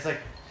 Yeah. and they're just like,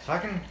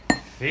 "Fucking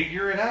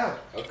figure it out."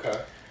 Okay.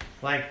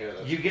 Like, Yeah,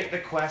 that's you get the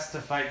quest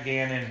to fight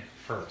Ganon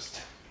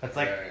first. That's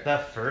like Right. the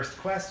first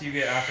quest you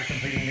get after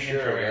completing the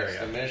intro Sure, that's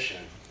area. the mission.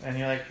 And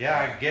you're like, yeah,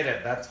 I get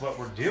it. That's what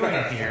we're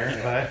doing here.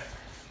 But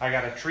I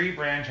got a tree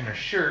branch and a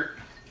shirt.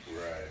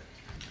 Right.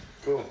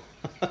 Cool.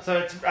 So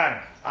it's, I don't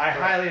know. I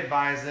highly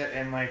advise it.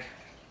 And like,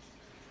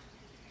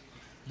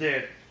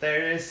 dude,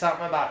 there is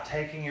something about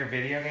taking your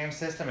video game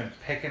system and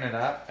picking it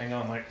up and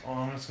going like, oh,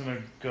 I'm just going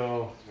to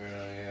go,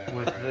 Yeah.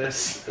 With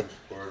this. It becomes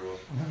portable.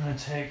 I'm going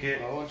to take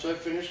it. Well, once I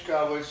finish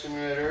Cowboy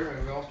Simulator,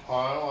 maybe I'll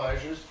pawn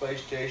Elijah's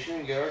PlayStation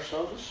and get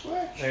ourselves a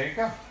Switch. There you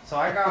go. So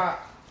I got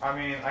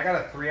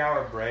a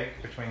 3-hour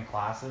break between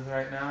classes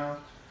right now,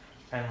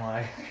 and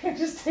like I can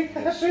just take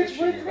that Just bitch switch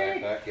in with your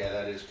me. backpack. Yeah,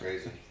 that is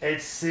crazy.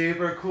 It's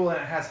super cool, and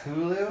it has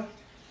Hulu.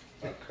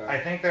 Okay. I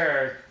think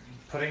they're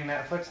putting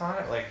Netflix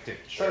on it. Like, dude,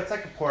 Sure. so it's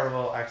like a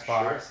portable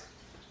Xbox. Sure.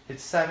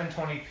 It's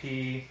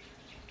 720p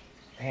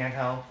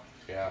handheld.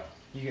 Yeah.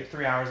 You get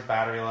 3 hours of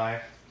battery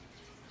life.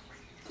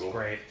 Cool.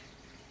 Great.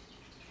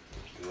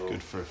 Cool.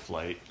 Good for a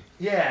flight.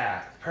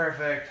 Yeah,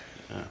 perfect.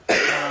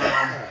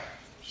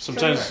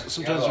 Sometimes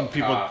Yeah, a when little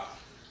people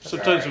cough.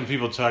 sometimes alright. when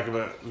people talk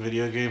about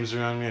video games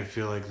around me, I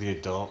feel like the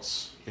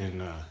adults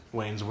in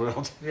Wayne's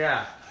World.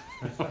 Yeah.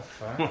 That's so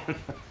fun.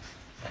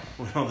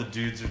 When all the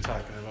dudes are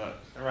talking about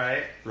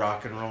Right.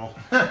 rock and roll.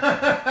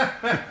 I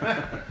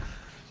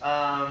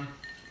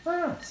don't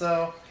know.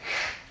 So,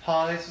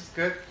 holidays was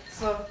good.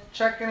 So,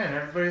 checking in.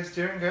 Everybody's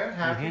doing good.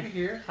 Happy to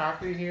hear.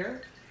 Happy to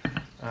hear.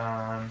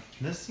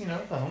 This, the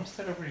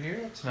homestead over here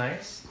looks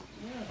nice.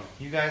 Yeah.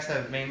 You guys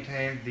have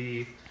maintained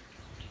the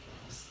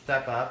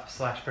step up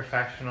 /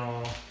 professional.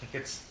 Like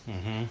it's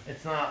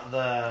not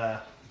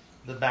the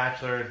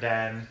bachelor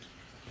den.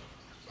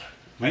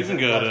 We as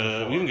even it got was a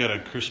before. we even got a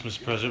Christmas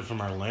present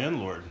from our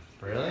landlord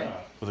Really? Yeah.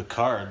 with a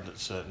card that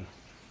said,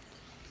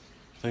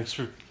 "Thanks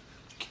for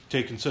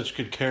taking such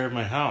good care of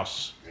my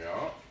house."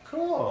 Yeah.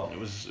 Cool. It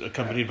was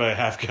accompanied by a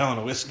half-gallon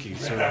of whiskey,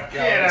 so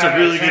Yeah. it's a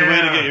really good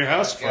way to get your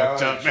house Yeah,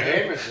 fucked up, man.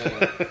 Jameson.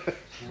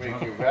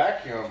 Make you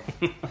vacuum.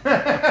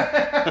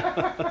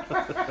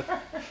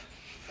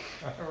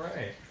 All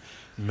right.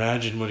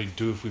 Imagine what he'd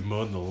do if we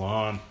mowed the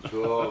lawn.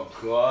 Oh,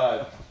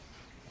 God.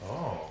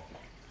 Oh.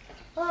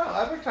 Well,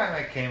 every time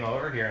I came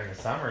over here in the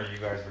summer, you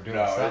guys were doing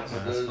No, something.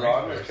 in the the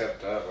lawn was sprinklers.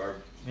 kept up. Our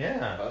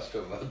Yeah.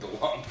 Busto mowed the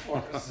lawn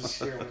for us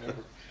this year.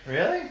 Whenever.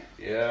 Really?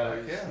 Yeah,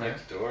 Heck he's yeah,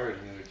 next door, and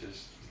he would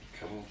just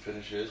come and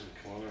finish his and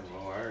come over and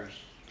mow ours.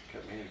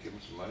 Kept me to give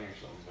him some money or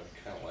something, but I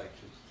kind of liked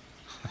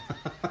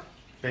it.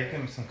 Bake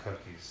him some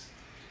cookies.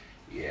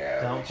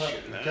 Yeah, Don't we put,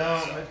 should.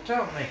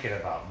 don't make it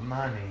about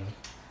money.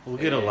 We'll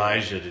get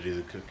Elijah to do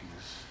the cookies.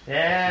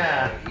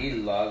 Yeah. He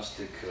loves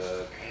to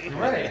cook.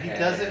 Right, he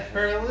does it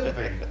for a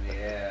living.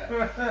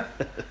 Yeah.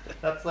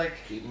 That's like,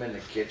 Keep him in the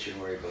kitchen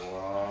where he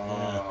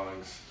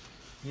belongs.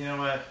 you know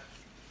what?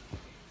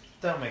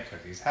 Don't make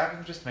cookies. Have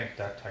him just make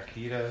duck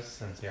taquitos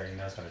since he already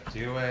knows how to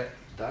do it.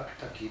 Duck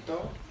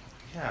taquito?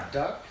 Yeah.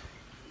 Duck?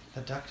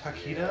 The duck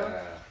taquito?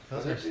 Yeah.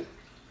 Those What are is it?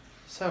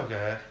 so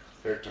good.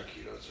 Their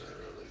taquitos are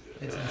really good.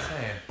 It's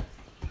insane.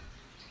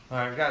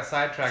 Alright, we got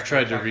sidetracked. I've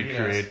tried to by taquitos,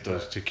 recreate but-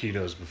 those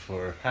taquitos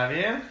before. Have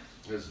you?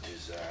 It was a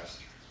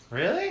disaster.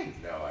 Really?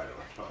 No, I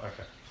don't know.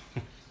 Okay.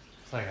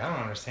 It's like, I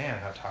don't understand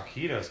how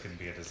taquitos can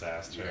be a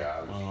disaster.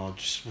 Yeah, Well,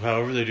 just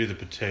however they do the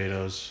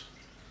potatoes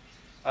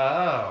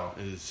Oh.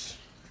 is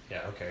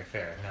Yeah, okay,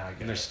 fair. Now I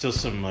get And there's it. still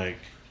some like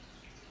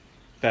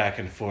back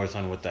and forth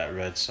on what that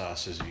red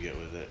sauce is you get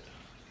with it.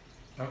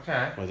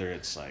 Okay. Whether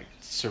it's like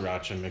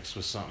sriracha mixed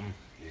with something.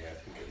 Yeah, I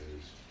think it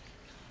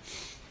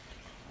is.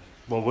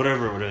 Well,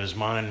 whatever it is,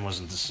 mine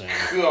wasn't the same.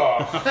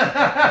 Someone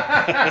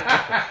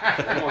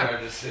had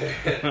to say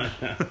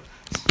it.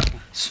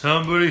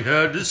 Somebody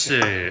had to say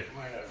it.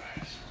 Might have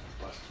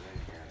busted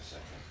in here in a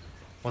second.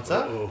 What's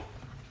up? Uh-oh.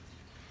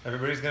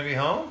 Everybody's gonna be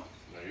home?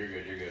 No, you're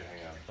good. You're good.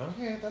 Hang on.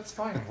 Okay, that's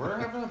fine. We're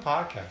having a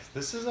podcast.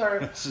 This is our.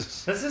 This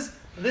is-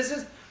 This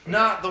is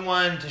not the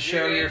one to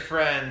show your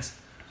friends.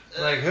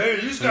 Like, hey,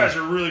 these guys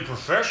are really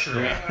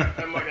professional.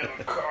 I might have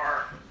a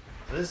car.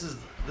 This is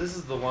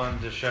the one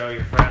to show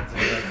your friends.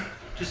 And be like,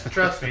 just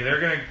trust me, they're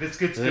gonna. This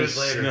gets good This-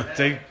 later. no,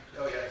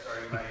 Oh yeah,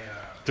 sorry, my.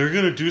 they're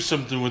gonna do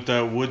something with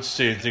that wood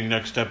stain thing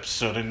next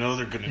episode. I know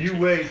they're gonna. You do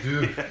wait,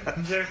 dude.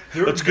 They're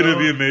That's gonna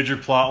be a known- major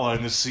plot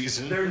line this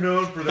season. They're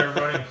known for their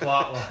running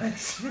plot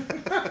lines.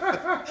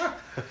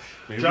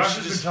 Maybe, we Josh should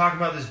has been just, talking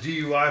about this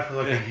DUI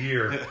for like a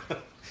year.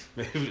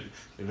 maybe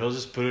I'll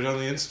just put it on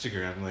the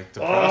Instagram, like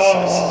the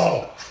process.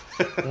 Oh,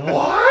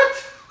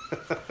 what?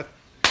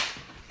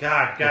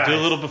 God, guys. Do a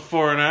little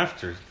before and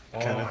after. Oh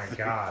kinda my thing.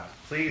 God!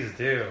 Please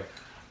do.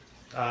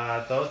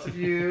 Those of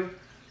you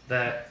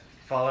that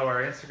follow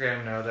our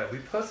Instagram know that we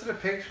posted a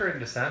picture in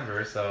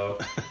December, so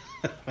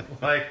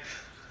like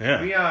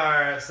Yeah. we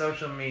are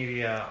social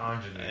media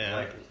ingenue. Yeah.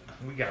 Like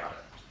we got it.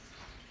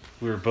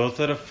 We were both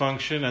at a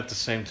function at the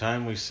same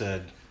time. We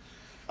said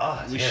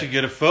Oh, we yeah. should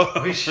get a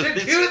photo. We should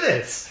do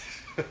this.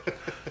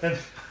 And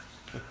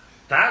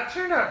that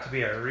turned out to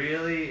be a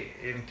really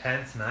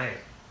intense night.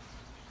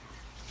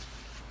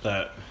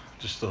 That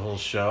just the whole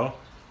show.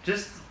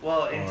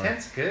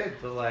 Intense good,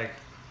 but like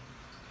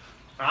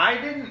I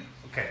didn't.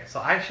 Okay, so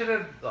I should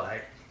have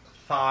like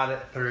thought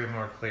it through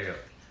more clearly,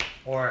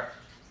 or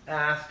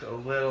asked a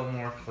little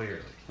more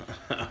clearly,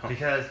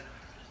 because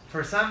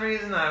for some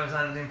reason I was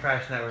under the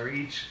impression that we were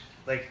each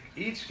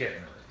getting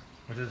a room,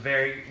 which is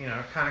very kind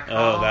of common.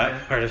 Oh,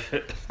 that part of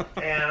it.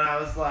 And I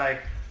was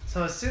like,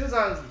 so as soon as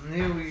I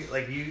knew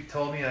you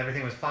told me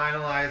everything was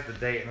finalized, the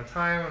date and the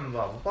time and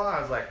blah blah blah,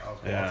 I was like,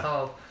 okay, Yeah.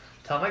 I'll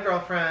tell my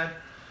girlfriend,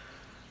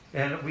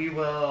 and we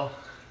will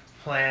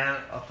plan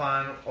a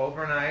fun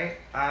overnight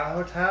at a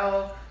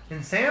hotel in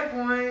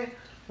Sandpoint,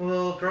 a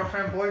little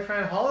girlfriend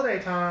boyfriend holiday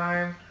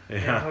time in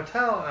a Yeah.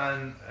 hotel,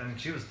 and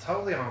she was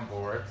totally on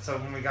board. So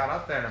when we got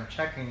up there and I'm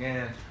checking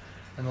in,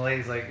 and the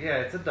lady's like, yeah,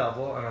 it's a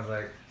double, and I was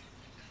like,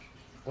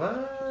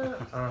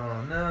 what?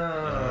 Oh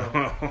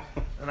no.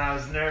 And I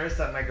was nervous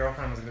that my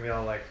girlfriend was gonna be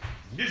all like,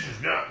 this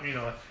is not,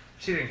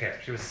 she didn't care.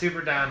 She was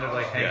super down to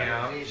hang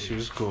Yeah. out. She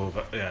was cool,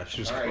 but yeah,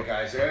 she was All cool. right,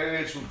 guys. I gotta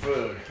get some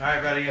food. All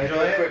right, buddy, Can I do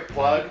enjoy a it. quick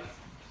plug?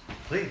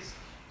 Please.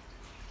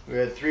 We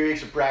had 3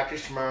 weeks of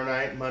practice tomorrow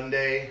night,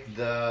 Monday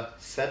the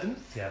 7th.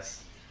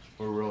 Yes.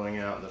 We're rolling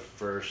out the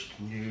first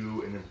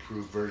new and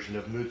improved version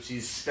of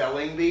Mootsy's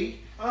Spelling Bee.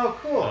 Oh,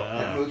 cool.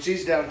 At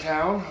Mootsy's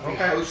downtown. We're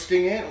Okay.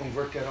 hosting it. We've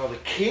worked out all the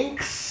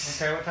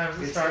kinks. Okay, what time does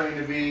it It's start? going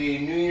to be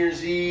New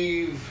Year's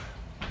Eve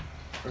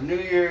or New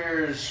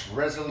Year's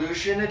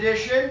Resolution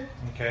Edition.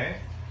 Okay.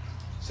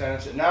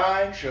 Sign-ups at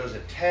 9, shows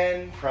at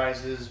 10,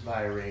 prizes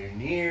by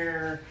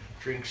Rainier,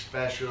 drink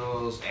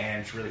specials,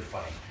 and it's really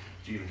funny.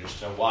 You can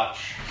just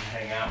watch and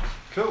hang out.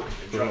 Cool.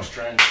 The drunks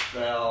trying to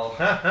spell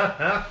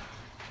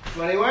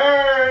funny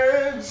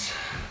words.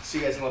 See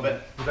you guys in a little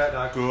bit. You bet,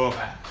 dog. Cool.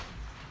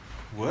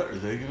 What are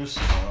they gonna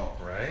spell?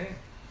 Right?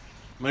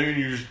 My New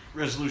Year's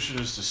resolution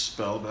is to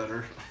spell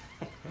better.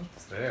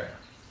 It's there.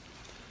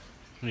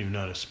 I don't even know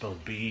how to spell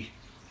B.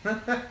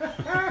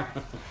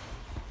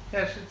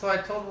 Yeah, so I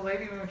told the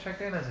lady when we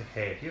checked in, I was like,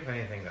 hey, if you have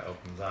anything that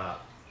opens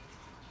up,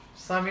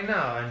 just let me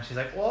know. And she's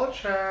like, well, I'll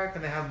check.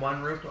 And they have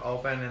one roof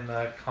open in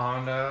the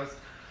condos.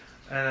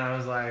 And I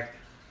was like,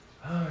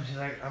 oh, and she's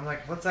like, I'm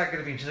like, what's that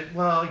going to be? And she's like,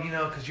 well,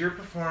 because you're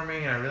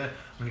performing, and I'm going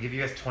to give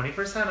you guys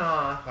 20%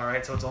 off, all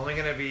right? So it's only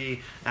going to be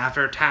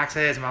after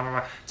taxes, blah, blah,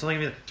 blah. It's only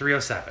going to be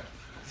 $307.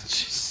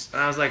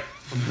 And I was like,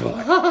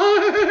 what?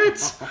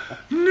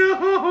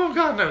 No,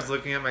 God. And I was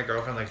looking at my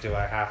girlfriend like, do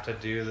I have to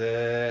do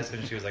this?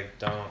 And she was like,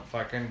 don't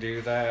fucking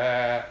do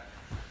that.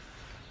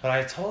 But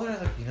I told her,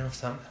 like, if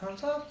something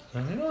comes up,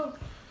 let me know.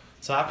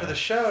 So after the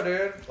show,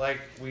 dude,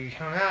 we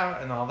hung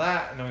out and all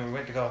that, and then we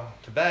went to go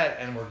to bed,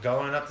 and we're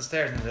going up the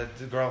stairs, and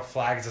the girl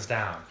flags us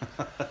down.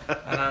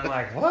 And I'm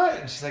like, what?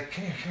 And she's like,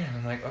 come here. And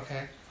I'm like,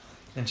 okay.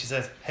 And she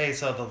says, hey,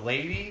 so the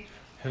lady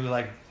who,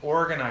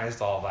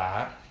 organized all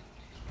that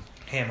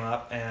came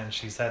up, and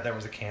she said there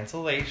was a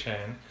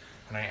cancellation,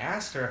 and I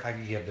asked her if I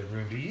could give the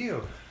room to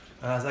you.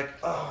 And I was like,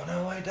 oh,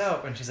 no, I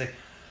don't. And she's like,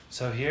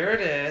 so here it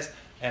is.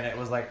 And it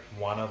was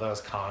one of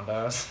those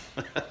condos.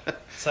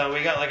 So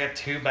we got a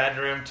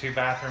 2-bedroom,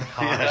 2-bathroom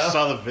condo. Yeah, I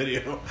saw the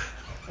video.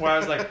 Where I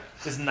was like,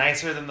 it's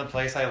nicer than the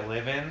place I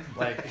live in.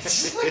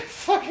 It's just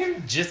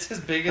fucking just as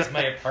big as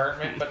my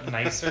apartment, but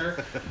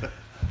nicer.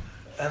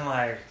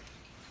 And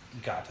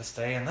got to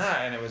stay in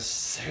that, and it was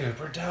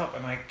super dope.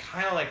 And I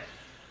kind of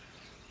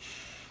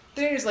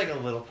there's a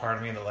little part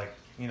of me that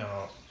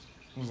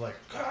was like,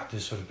 God,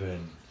 this would have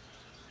been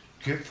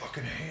get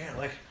fucking hand.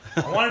 Like,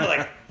 I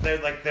wanted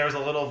to, there was a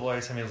little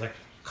voice in me. It was like,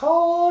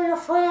 call your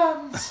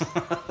friends.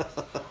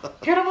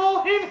 Get them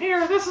all in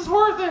here. This is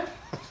worth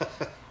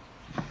it.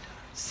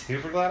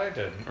 Super glad I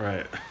didn't.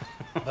 Right.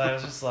 But I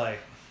was just like,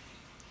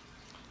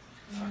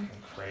 fucking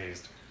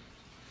crazed.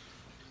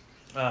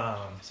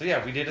 So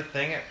yeah, we did a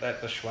thing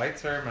at the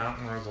Schweitzer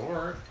Mountain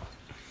Resort.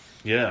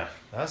 Yeah.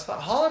 That's the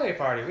holiday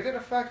party. We did a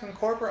fucking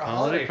corporate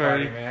holiday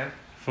party, man.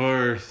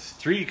 For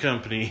 3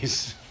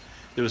 companies.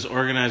 It was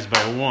organized by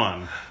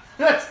one.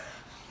 That's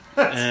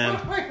And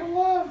what I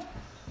love.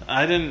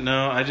 I didn't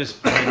know.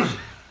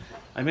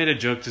 I made a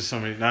joke to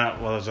somebody,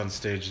 not while I was on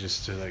stage,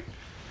 just to like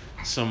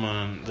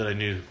someone that I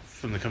knew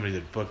from the company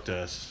that booked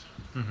us.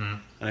 Mm-hmm.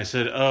 And I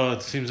said, "Oh,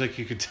 it seems like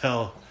you could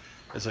tell.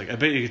 It's like I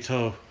bet you could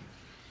tell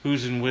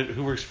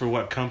who works for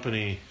what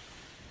company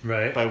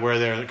Right. by where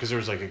they're, because there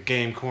was like a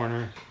game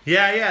corner,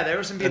 Yeah. There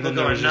were some people then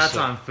there going was nuts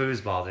just, on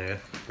foosball, dude.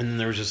 and then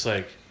there was just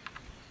like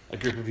a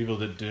group of people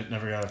that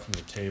never got up from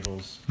the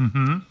tables,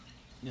 Mm-hmm.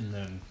 and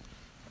then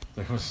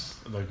there was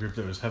the group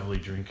that was heavily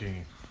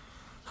drinking,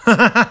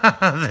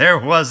 There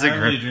was a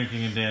heavily group.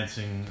 drinking and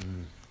dancing,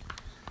 and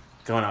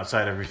going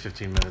outside every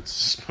 15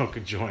 minutes to smoke a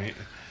joint.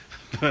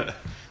 But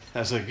I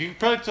was like, you can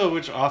probably tell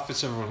which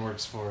office everyone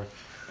works for,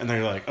 and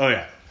they're like, oh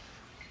yeah.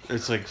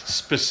 It's like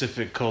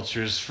specific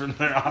cultures from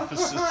their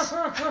offices.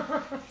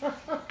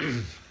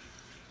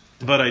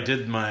 But I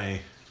did my,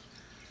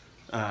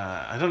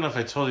 I don't know if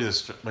I told you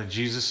this, my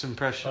Jesus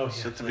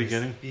impressions at the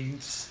beginning.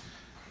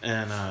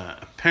 And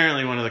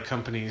apparently one of the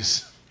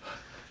companies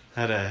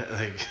has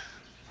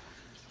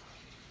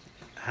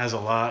a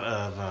lot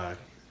of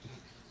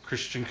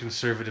Christian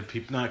conservative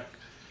people, not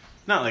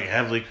like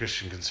heavily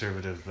Christian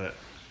conservative, but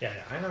Yeah,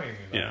 I know what you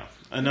mean. you know,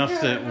 enough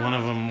that one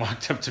of them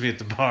walked up to me at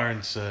the bar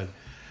and said,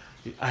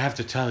 I have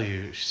to tell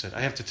you, she said,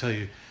 I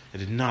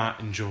did not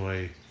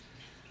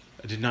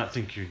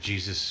think your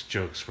Jesus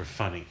jokes were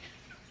funny.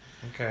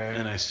 Okay.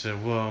 And I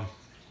said, well,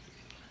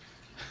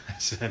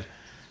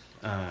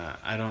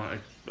 I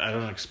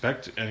don't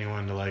expect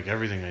anyone to like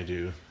everything I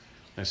do.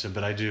 I said,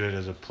 but I do it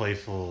as a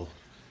playful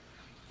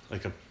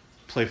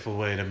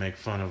way to make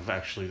fun of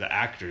actually the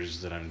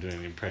actors that I'm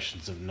doing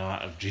impressions of,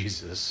 not of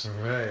Jesus.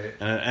 Right.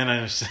 And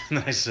I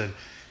said,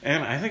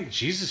 and I think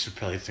Jesus would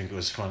probably think it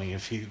was funny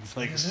if he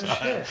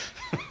saw it.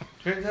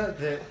 Turns out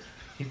that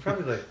he'd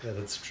probably like, yeah,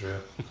 that's true.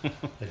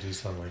 I do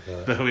something like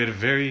that. But we had a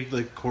very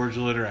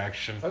cordial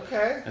interaction.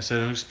 Okay. I said,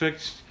 I don't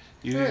expect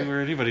you Good.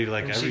 or anybody to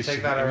like And every she take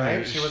single that alright?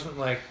 image. She wasn't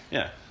like,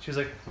 Yeah, she was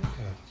like, okay,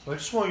 well, I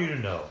just want you to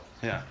know.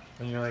 yeah.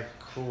 And you're like,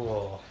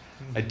 cool.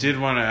 I did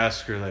want to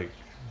ask her like,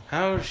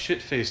 how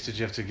shit faced did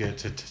you have to get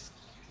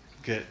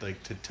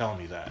to tell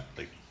me that,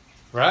 like,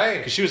 Right.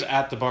 because she was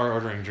at the bar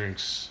ordering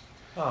drinks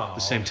Oh.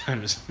 the same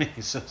time as me,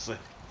 so I was like,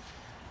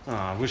 oh,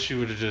 I wish you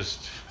would have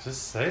just.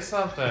 Just say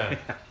something.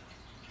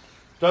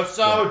 That's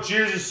not what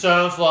Jesus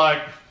sounds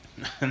like.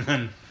 And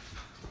then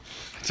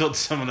I told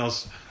someone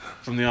else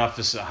from the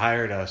office that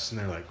hired us, and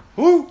they're like,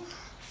 who?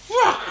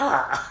 Fuck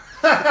her.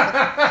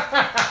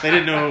 They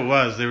didn't know who it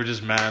was. They were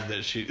just mad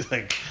that she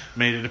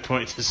made it a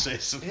point to say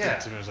something Yeah.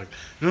 to me. I was like,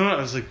 no,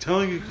 I was like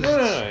telling you because No,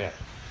 yeah.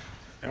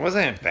 It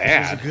wasn't it was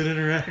bad. a good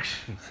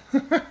interaction.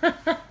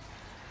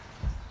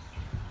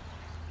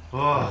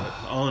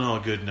 Oh. All in all,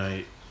 a good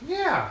night.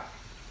 Yeah.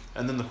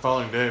 And then the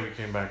following day, we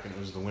came back and it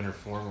was the winter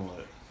formal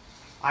at.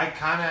 I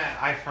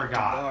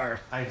forgot. Bar.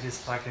 I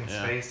just fucking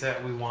Yeah. spaced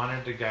it. We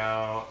wanted to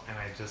go, and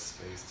I just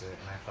spaced it,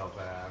 and I felt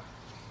bad.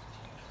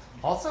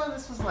 Also,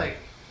 this was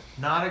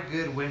not a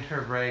good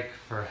winter break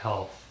for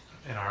health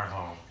in our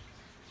home.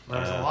 There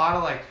was a lot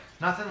of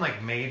nothing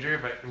major,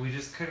 but we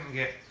just couldn't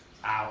get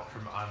out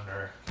from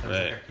under. There was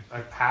Right.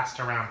 a passed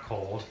around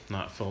cold.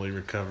 Not fully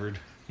recovered.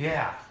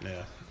 Yeah.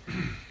 Yeah.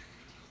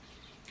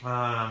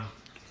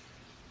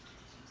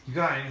 You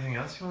got anything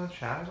else you want to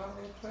chat about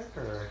real quick,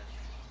 or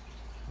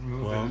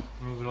move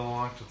it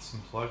along to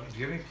some plugs? Do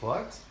you have any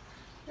plugs?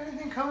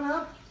 Anything coming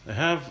up? I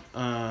have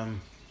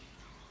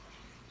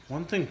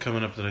one thing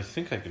coming up that I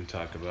think I can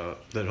talk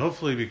about that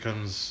hopefully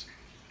can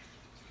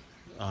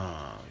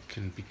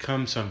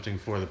become something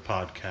for the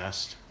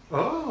podcast.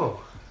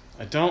 Oh.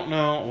 I don't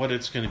know what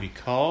it's going to be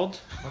called,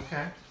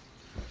 Okay.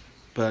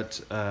 but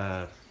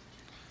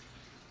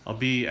I'll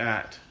be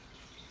at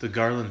the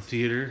Garland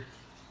Theater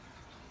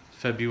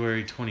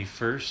February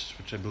 21st,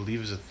 which I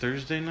believe is a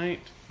Thursday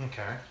night.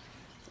 Okay.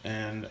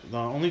 And the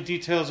only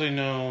details I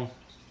know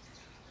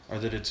are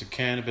that it's a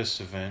cannabis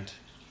event.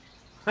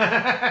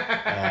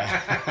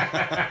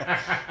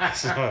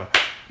 So,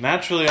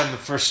 naturally, I'm the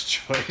first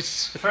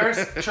choice.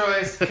 First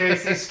choice,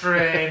 Casey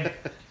Strain.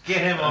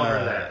 Get him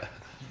over there.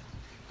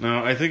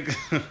 No, I think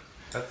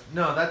That's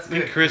I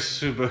think good. Chris,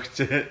 who booked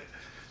it,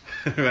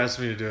 who asked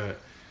me to do it,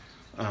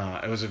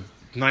 it was a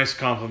nice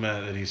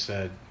compliment that he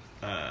said.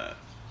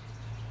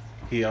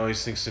 He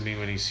always thinks of me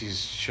when he sees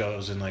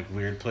shows in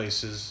weird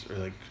places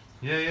or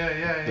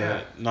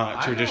Yeah.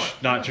 not I know it.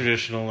 not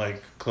traditional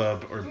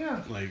club or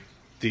Yeah.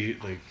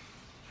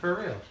 For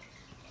real.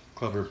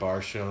 club or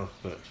bar show,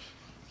 but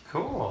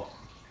Cool.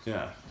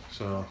 yeah.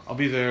 So I'll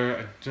be there.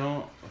 I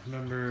don't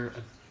remember.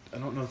 I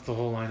don't know if the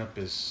whole lineup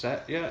is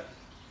set yet,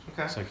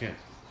 Okay. so I can't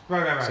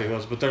Right. say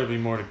those. But there'll be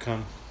more to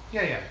come.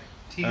 Yeah.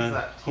 Tease And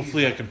that.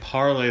 hopefully, I can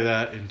parlay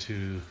that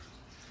into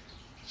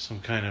some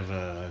kind of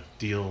a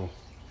deal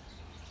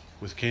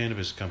with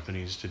cannabis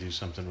companies to do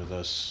something with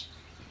us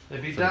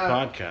It'd be for the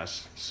dope.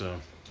 podcast. So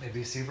It'd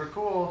be super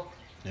cool.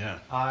 yeah,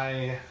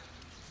 I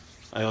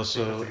I'm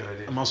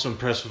also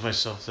impressed with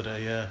myself that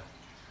I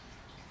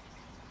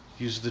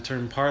used the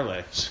term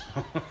parlay.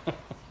 So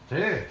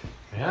Dude,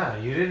 yeah,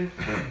 you didn't.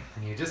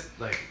 You just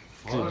like.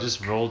 it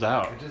just rolled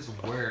out. It just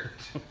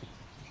worked.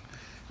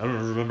 I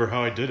don't remember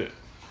how I did it.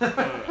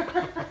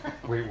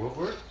 Wait, what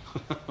word?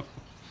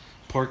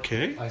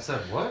 Parquet? I said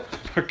what?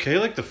 Parquet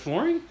like the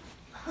flooring?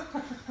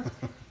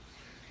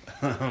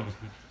 I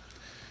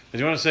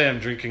do want to say I'm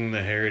drinking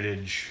the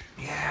Heritage.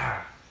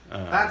 Yeah,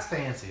 that's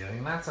fancy. I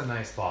mean, that's a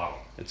nice bottle.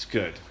 It's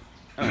good.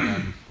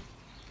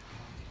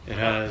 It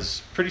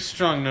has pretty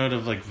strong note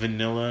of like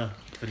vanilla.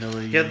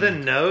 Yeah, the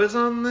nose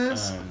on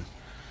this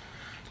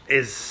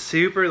is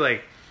super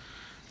like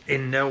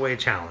in no way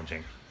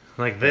challenging.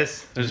 Like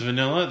this, There's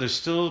vanilla. There's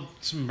still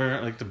some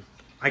burn, like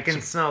I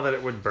can smell that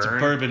it would burn.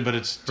 it's bourbon, but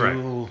it's Right.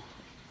 dual.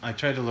 I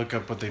tried to look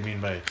up what they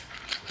mean by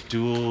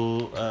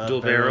dual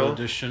Dual barrel?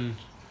 edition.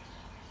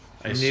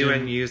 I New assume-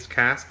 and used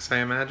casks, I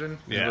imagine.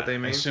 Is yeah, what they I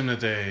mean. assume that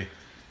they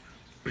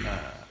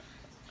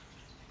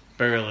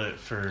barrel it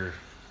for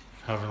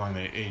however long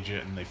they age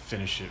it, and they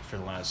finish it for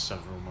the last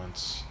several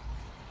months,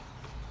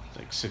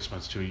 like 6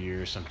 months to a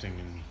year or something.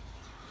 And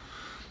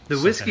The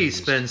some whiskey kind of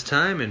used- spends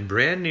time in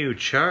brand new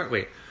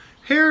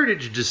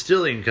Heritage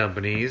Distilling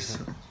Company's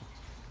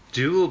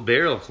dual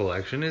barrel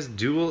collection is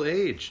dual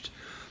aged.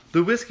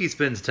 The whiskey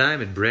spends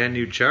time in brand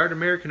new charred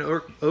American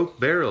oak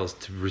barrels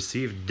to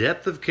receive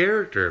depth of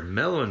character,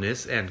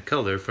 mellowness, and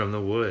color from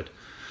the wood.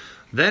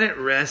 Then it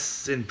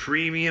rests in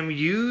premium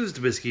used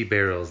whiskey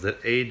barrels that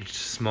aged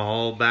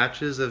small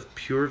batches of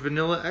pure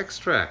vanilla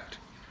extract.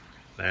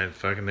 And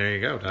fucking there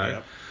you go, Ty.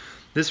 Yep.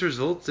 This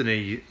results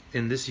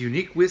in this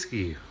unique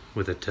whiskey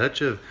with a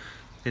touch of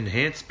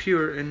enhanced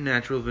pure and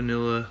natural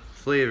vanilla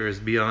flavors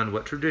beyond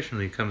what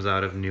traditionally comes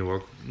out of new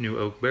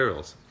oak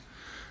barrels.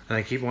 And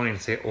I keep wanting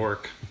to say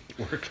orc.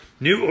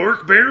 New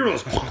orc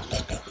barrels.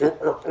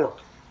 Orc.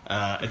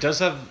 It does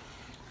have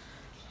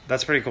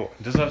That's pretty cool.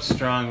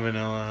 strong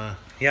vanilla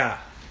Yeah.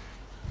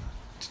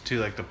 to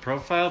like the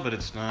profile, but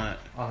it's not.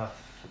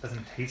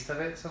 Doesn't taste of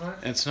it so much.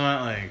 It's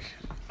not like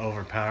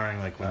overpowering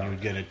like when you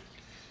would get it.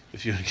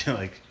 If you would get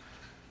like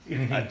You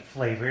mean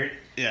flavored?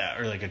 yeah,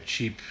 or like a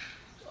cheap.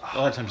 A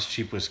lot of times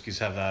cheap whiskeys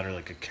have that, or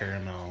like a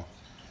caramel,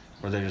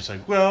 where they're just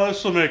like, well,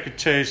 this will make it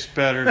taste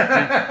better,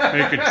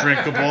 make it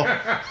drinkable.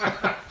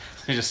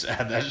 They just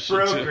add that shit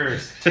to it.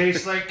 Brokers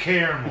taste like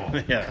caramel.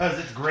 Yeah. Because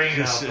it's grain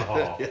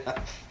alcohol.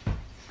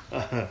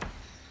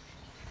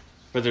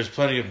 But there's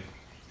plenty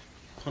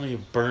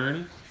of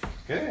burn,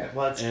 Good.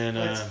 Well, it's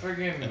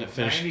friggin' and it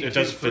finished. 92 It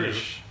does proof.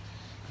 finish.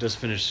 Does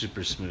finish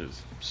super smooth.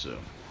 So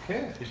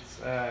Good.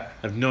 It's I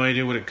have no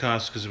idea what it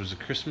cost because it was a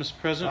Christmas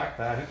present. fuck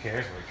that. Who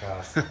cares what it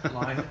costs?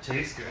 Line it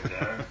tastes good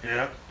though.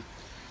 Yep.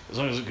 As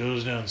long as it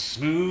goes down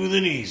smooth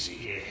and easy.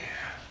 Yeah.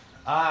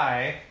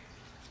 I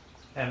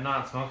am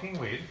not smoking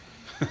weed.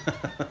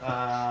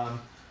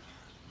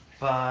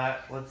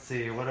 But let's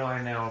see. What do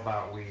I know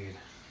about weed?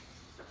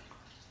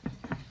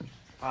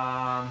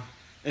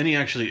 And he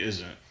actually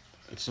isn't.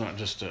 It's not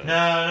just a.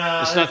 No.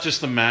 It's not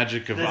just the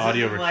magic of this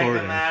audio isn't like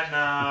recording.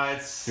 no,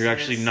 it's. You're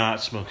actually it's-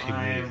 not smoking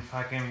I weed. am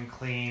fucking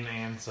clean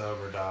and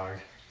sober, dog.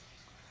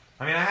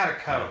 I mean, I had a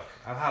Coke.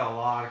 I've had a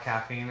lot of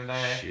caffeine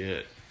today.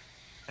 Shit.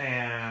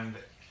 And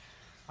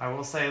I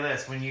will say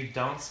this, when you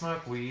don't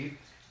smoke weed,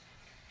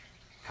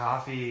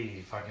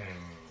 coffee fucking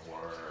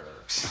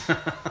works.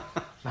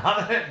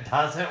 Not that it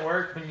doesn't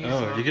work when you Oh,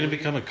 smoke are you gonna weed.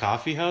 become a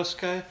coffee house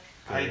guy?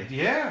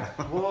 Yeah.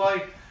 Well,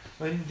 like,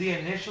 when the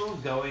initial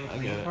going I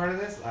clean get it. part of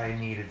this, I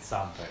needed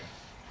something.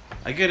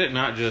 I get it,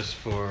 not just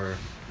for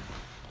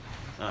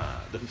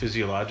the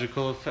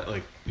physiological effect,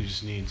 like you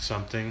just need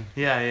something,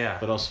 Yeah.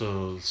 but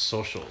also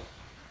social.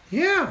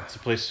 Yeah. It's a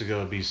place to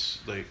go be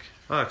like,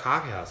 Oh, a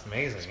coffee house,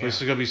 amazing. it's a place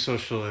to go be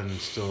social and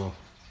still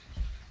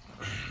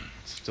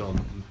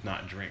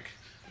not drink.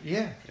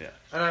 Yeah. Yeah.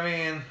 And I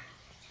mean,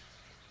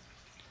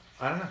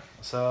 I don't know.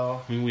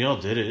 So, I mean, we all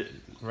did it.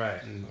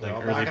 right. Like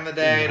Well, early- back in the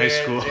day, in high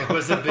dude, school. it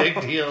was a big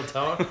deal.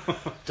 Don't.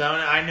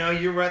 I know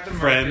you were at the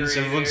Friends,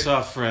 Mercury, everyone dude.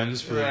 saw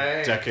Friends for Right.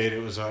 the decade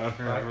it was on.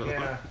 Fuck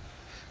yeah.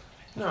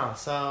 No,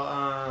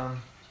 so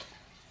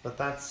but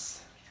that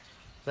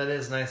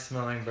is nice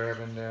smelling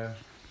bourbon, dude.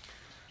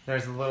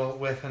 There's a little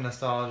whiff of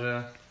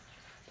nostalgia,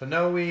 but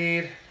no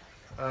weed.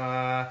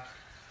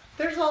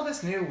 There's all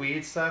this new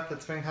weed stuff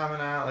that's been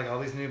coming out, like all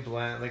these new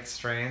blend, like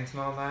strains and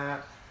all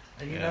that.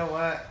 And you Yeah. know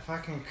what?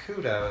 Fucking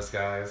kudos,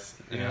 guys.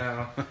 You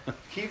Yeah. know,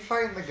 keep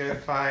fighting the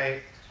good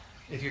fight.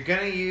 If you're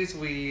gonna use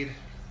weed,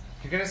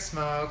 if you're gonna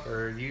smoke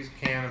or use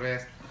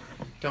cannabis,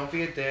 don't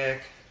be a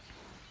dick.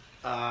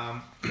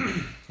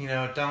 You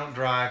know, don't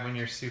drive when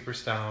you're super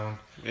stoned.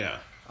 Yeah.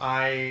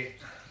 I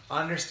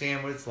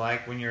understand what it's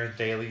like when you're a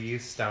daily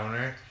use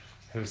stoner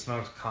who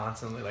smokes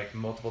constantly, like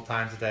multiple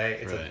times a day,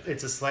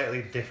 it's a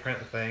slightly different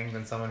thing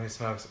than someone who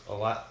smokes a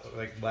lot,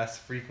 like less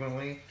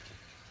frequently.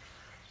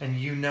 And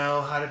you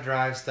know how to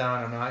drive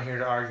stoned. I'm not here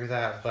to argue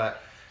that,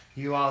 but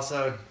you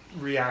also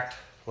react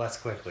less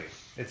quickly.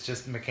 It's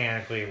just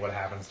mechanically what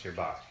happens to your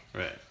body.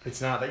 Right.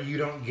 It's not that you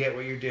don't get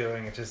what you're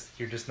doing. It's just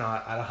you're just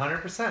not at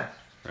 100%.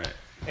 Right.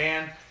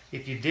 And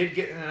if you did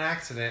get in an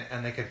accident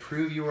and they could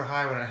prove you were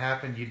high when it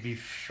happened, you'd be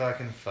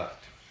fucking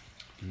fucked.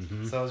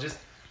 Mm-hmm. So just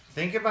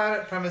think about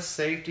it from a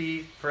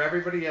safety for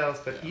everybody else,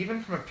 but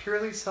even from a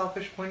purely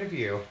selfish point of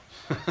view,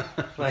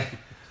 like,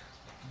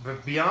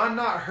 but beyond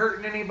not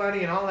hurting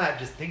anybody and all that,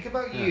 just think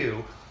about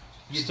you.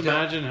 Just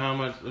imagine how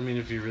much, I mean,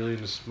 if you're really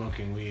into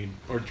smoking weed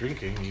or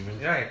drinking even.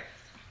 Right.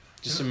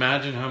 Just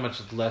imagine how much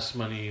less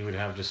money you would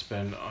have to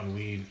spend on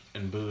weed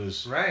and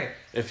booze. Right.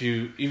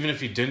 Even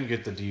if you didn't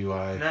get the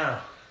DUI. No.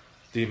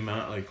 The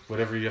amount, like,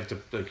 whatever you have to,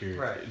 like,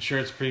 your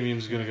insurance premium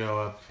is going to go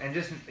up. And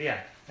just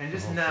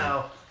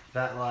know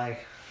that, like,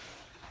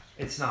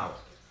 it's not.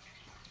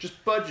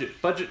 Just budget.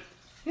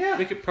 Yeah.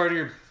 Make it part of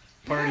your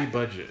party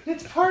budget.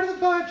 It's part of the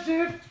budget,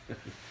 dude.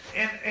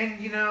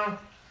 and you know,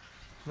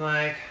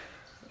 like,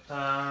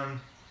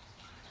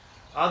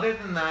 other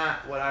than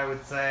that, what I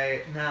would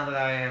say, now that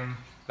I am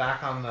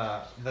back on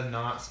the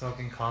not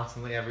smoking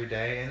constantly every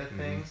day into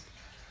things,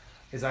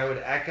 is I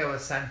would echo a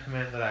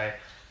sentiment that I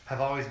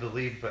have always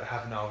believed but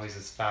haven't always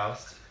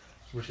espoused,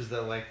 which is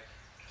that, like,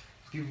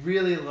 if you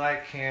really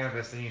like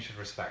cannabis, then you should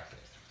respect it.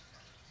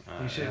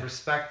 You should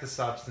respect the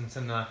substance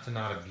enough to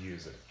not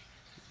abuse it.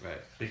 Right.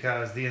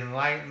 Because the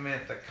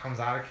enlightenment that comes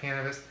out of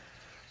cannabis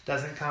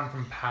doesn't come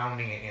from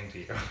pounding it into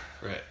you.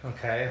 Right.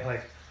 Okay?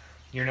 Like,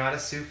 you're not a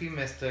Sufi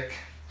mystic.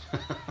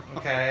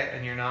 Okay?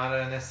 And you're not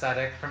an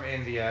ascetic from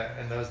India.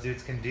 And those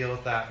dudes can deal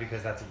with that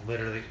because that's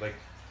literally, like,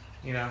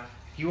 you know,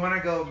 if you want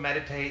to go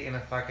meditate in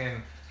a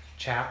fucking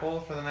chapel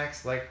for the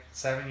next, like,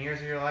 7 years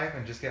of your life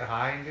and just get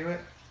high and do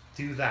it,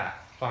 do that.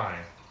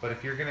 Fine. But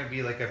if you're going to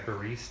be like a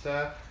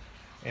barista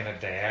and a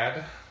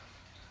dad,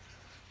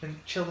 then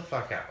chill the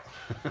fuck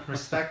out.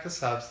 Respect the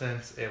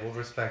substance. It will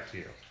respect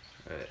you.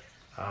 Right.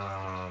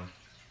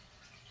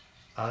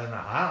 Other than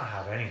that, I don't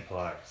have any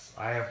plugs.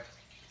 I have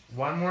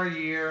one more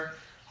year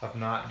of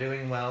not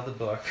doing well the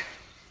book.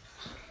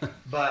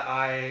 But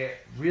I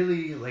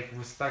really, like,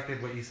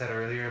 respected what you said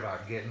earlier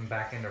about getting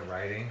back into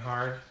writing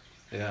hard.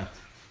 Yeah.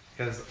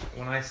 Because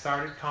when I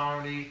started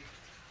comedy,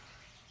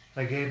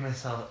 I gave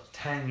myself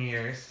 10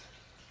 years.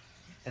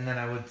 And then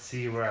I would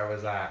see where I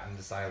was at and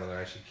decide whether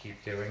I should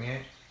keep doing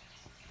it.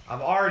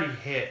 I've already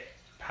hit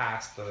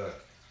past the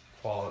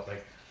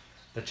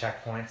the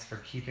checkpoints for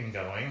keeping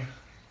going.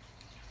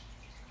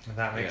 If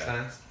that makes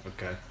sense.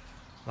 Okay.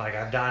 Like,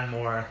 I've done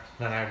more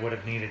than I would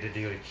have needed to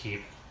do to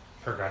keep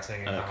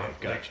progressing. Okay,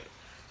 gotcha.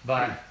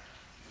 But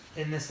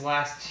in this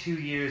last 2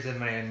 years of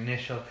my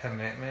initial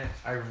commitment,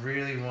 I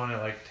really want to,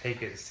 like,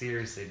 take it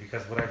seriously,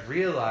 because what I've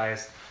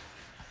realized,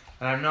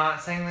 and I'm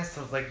not saying this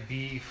to, like,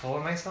 be full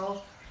of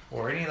myself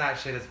or any of that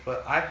shit,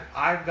 but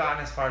I've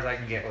gotten as far as I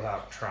can get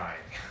without trying.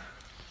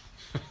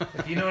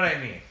 If you know what I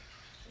mean.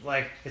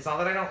 Like, it's not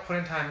that I don't put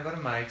in time and go to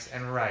mics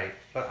and write,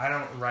 but I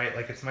don't write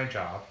like it's my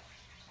job.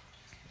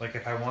 Like,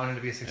 if I wanted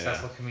to be a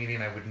successful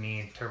comedian, I would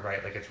need to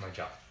write like it's my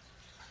job.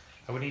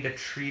 I would need to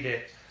treat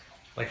it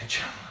like a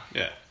job.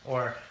 Yeah.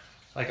 Or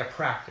like a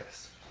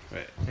practice.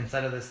 Right.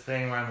 Instead of this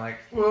thing where I'm like,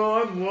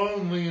 well, I'm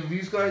lonely and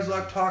these guys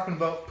like talking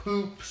about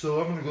poop, so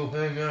I'm going to go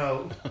hang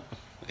out.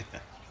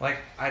 Like,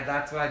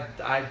 that's what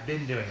I've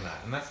been doing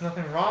that. And that's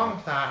nothing wrong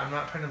with that. I'm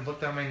not trying to look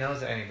down my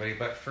nose at anybody.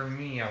 But for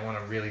me, I want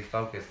to really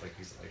focus, like,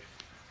 these, like,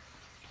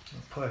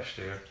 push,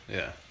 dude.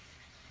 Yeah.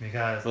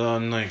 Because... Well,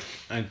 and, like,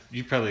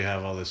 you probably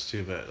have all this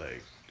too, but,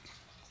 like,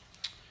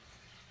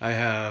 I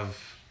have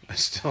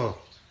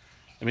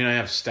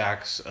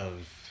stacks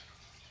of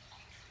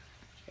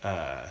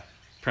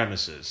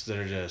premises that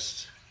are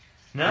just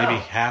maybe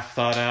half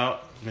thought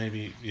out.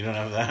 Maybe you don't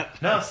have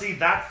that. No, see,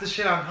 that's the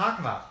shit I'm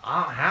talking about.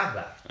 I don't have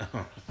that.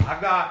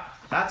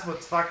 That's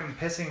what's fucking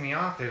pissing me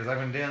off, dude, is I've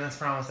been doing this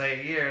for almost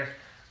 8 years,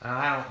 and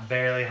I don't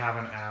barely have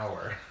an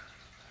hour.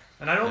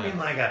 And I don't mean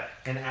like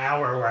an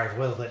hour where I've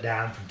whittled it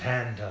down from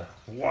 10 to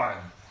 1.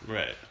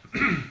 Right.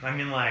 I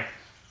mean, like,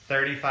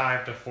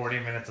 35 to 40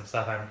 minutes of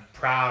stuff I'm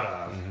proud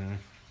of. Mm-hmm.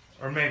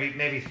 Or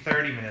maybe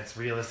 30 minutes,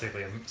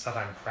 realistically, of stuff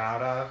I'm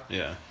proud of.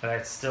 Yeah. That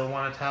I still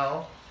want to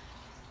tell.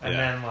 And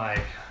then,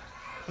 like,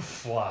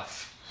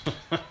 fluff.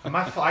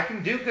 I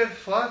can do good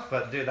fluff,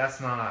 but, dude,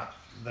 that's not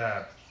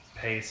the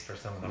pace for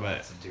someone that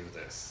wants to do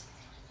this.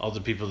 All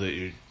the people that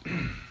you...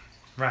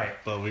 Right.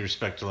 But we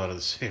respect a lot of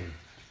the same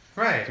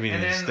And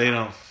comedians. then, they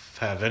don't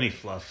have any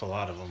fluff, a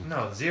lot of them.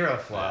 No, zero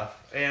fluff.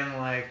 Yeah. And,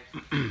 like,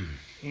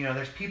 you know,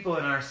 there's people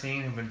in our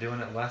scene who've been doing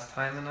it less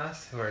time than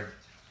us who are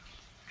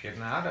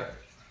getting out of it.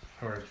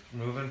 Who are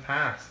moving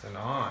past and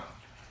on.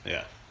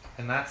 Yeah.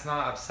 And that's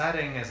not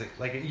upsetting as it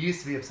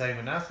used to be upsetting,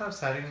 but now it's not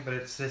upsetting, but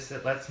it's just,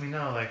 it lets me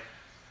know, like,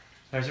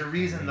 there's a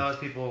reason those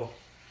people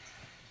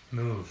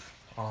move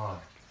on.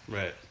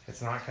 Right.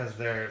 It's not because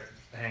they're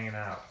hanging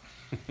out.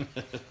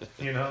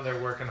 You know,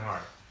 they're working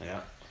hard.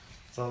 Yeah.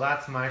 So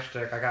that's my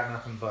shtick. I got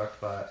nothing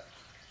booked, but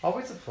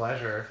always a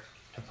pleasure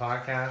to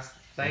podcast.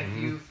 Thank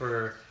you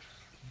for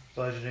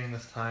budgeting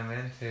this time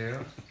in too.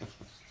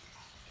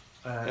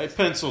 I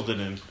penciled it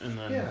in, and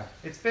then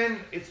it's been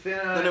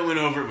then it went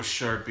over it with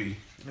Sharpie.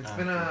 It's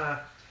been an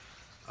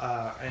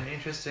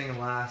interesting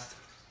last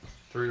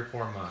 3 or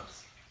 4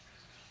 months.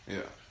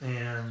 Yeah.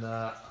 And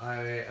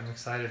I am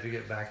excited to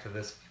get back to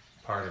this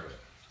part of it.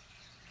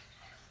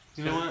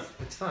 You know what?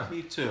 It's fun.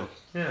 Me too.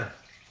 Yeah.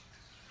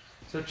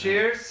 So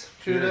cheers.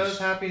 Cheers. Kudos.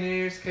 Happy New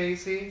Year's,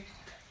 Casey.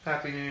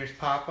 Happy New Year's,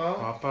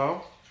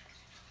 Papo.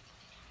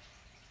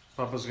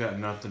 Papa's got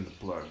nothing to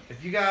plug.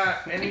 If you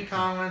got any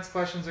comments,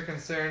 questions, or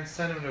concerns,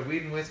 send them to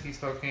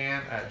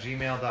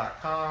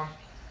weedandwhiskeyspokane@gmail.com.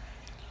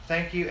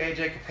 Thank you,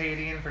 AJ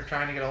Kapadian, for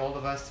trying to get a hold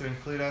of us to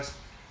include us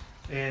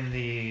in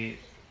the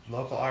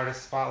local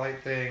artist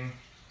spotlight thing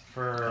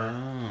for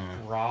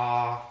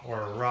Raw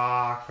or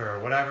Rock or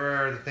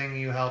whatever the thing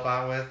you help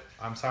out with.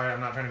 I'm sorry, I'm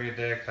not trying to be a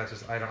dick. That's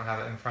just, I don't have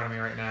it in front of me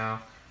right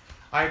now.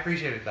 I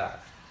appreciated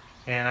that.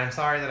 And I'm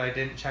sorry that I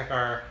didn't check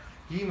our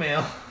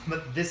email,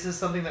 but this is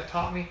something that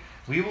taught me.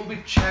 We will be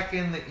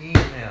checking the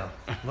email.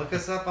 Look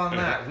us up on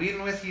that. Weed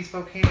and Whiskey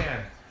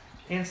Spokane.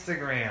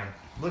 Instagram.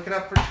 Look it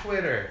up for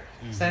Twitter.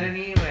 Send an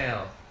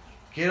email.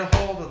 Get a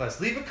hold of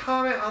us. Leave a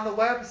comment on the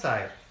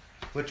website,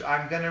 which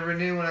I'm going to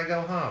renew when I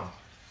go home.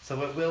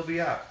 So it will be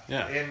up.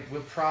 Yeah. And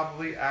we'll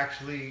probably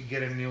actually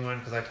get a new one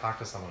because I talked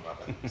to someone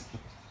about that.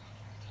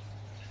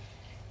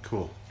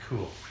 Cool.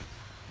 Cool.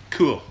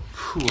 Cool.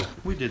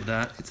 We did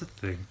that. It's a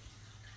thing.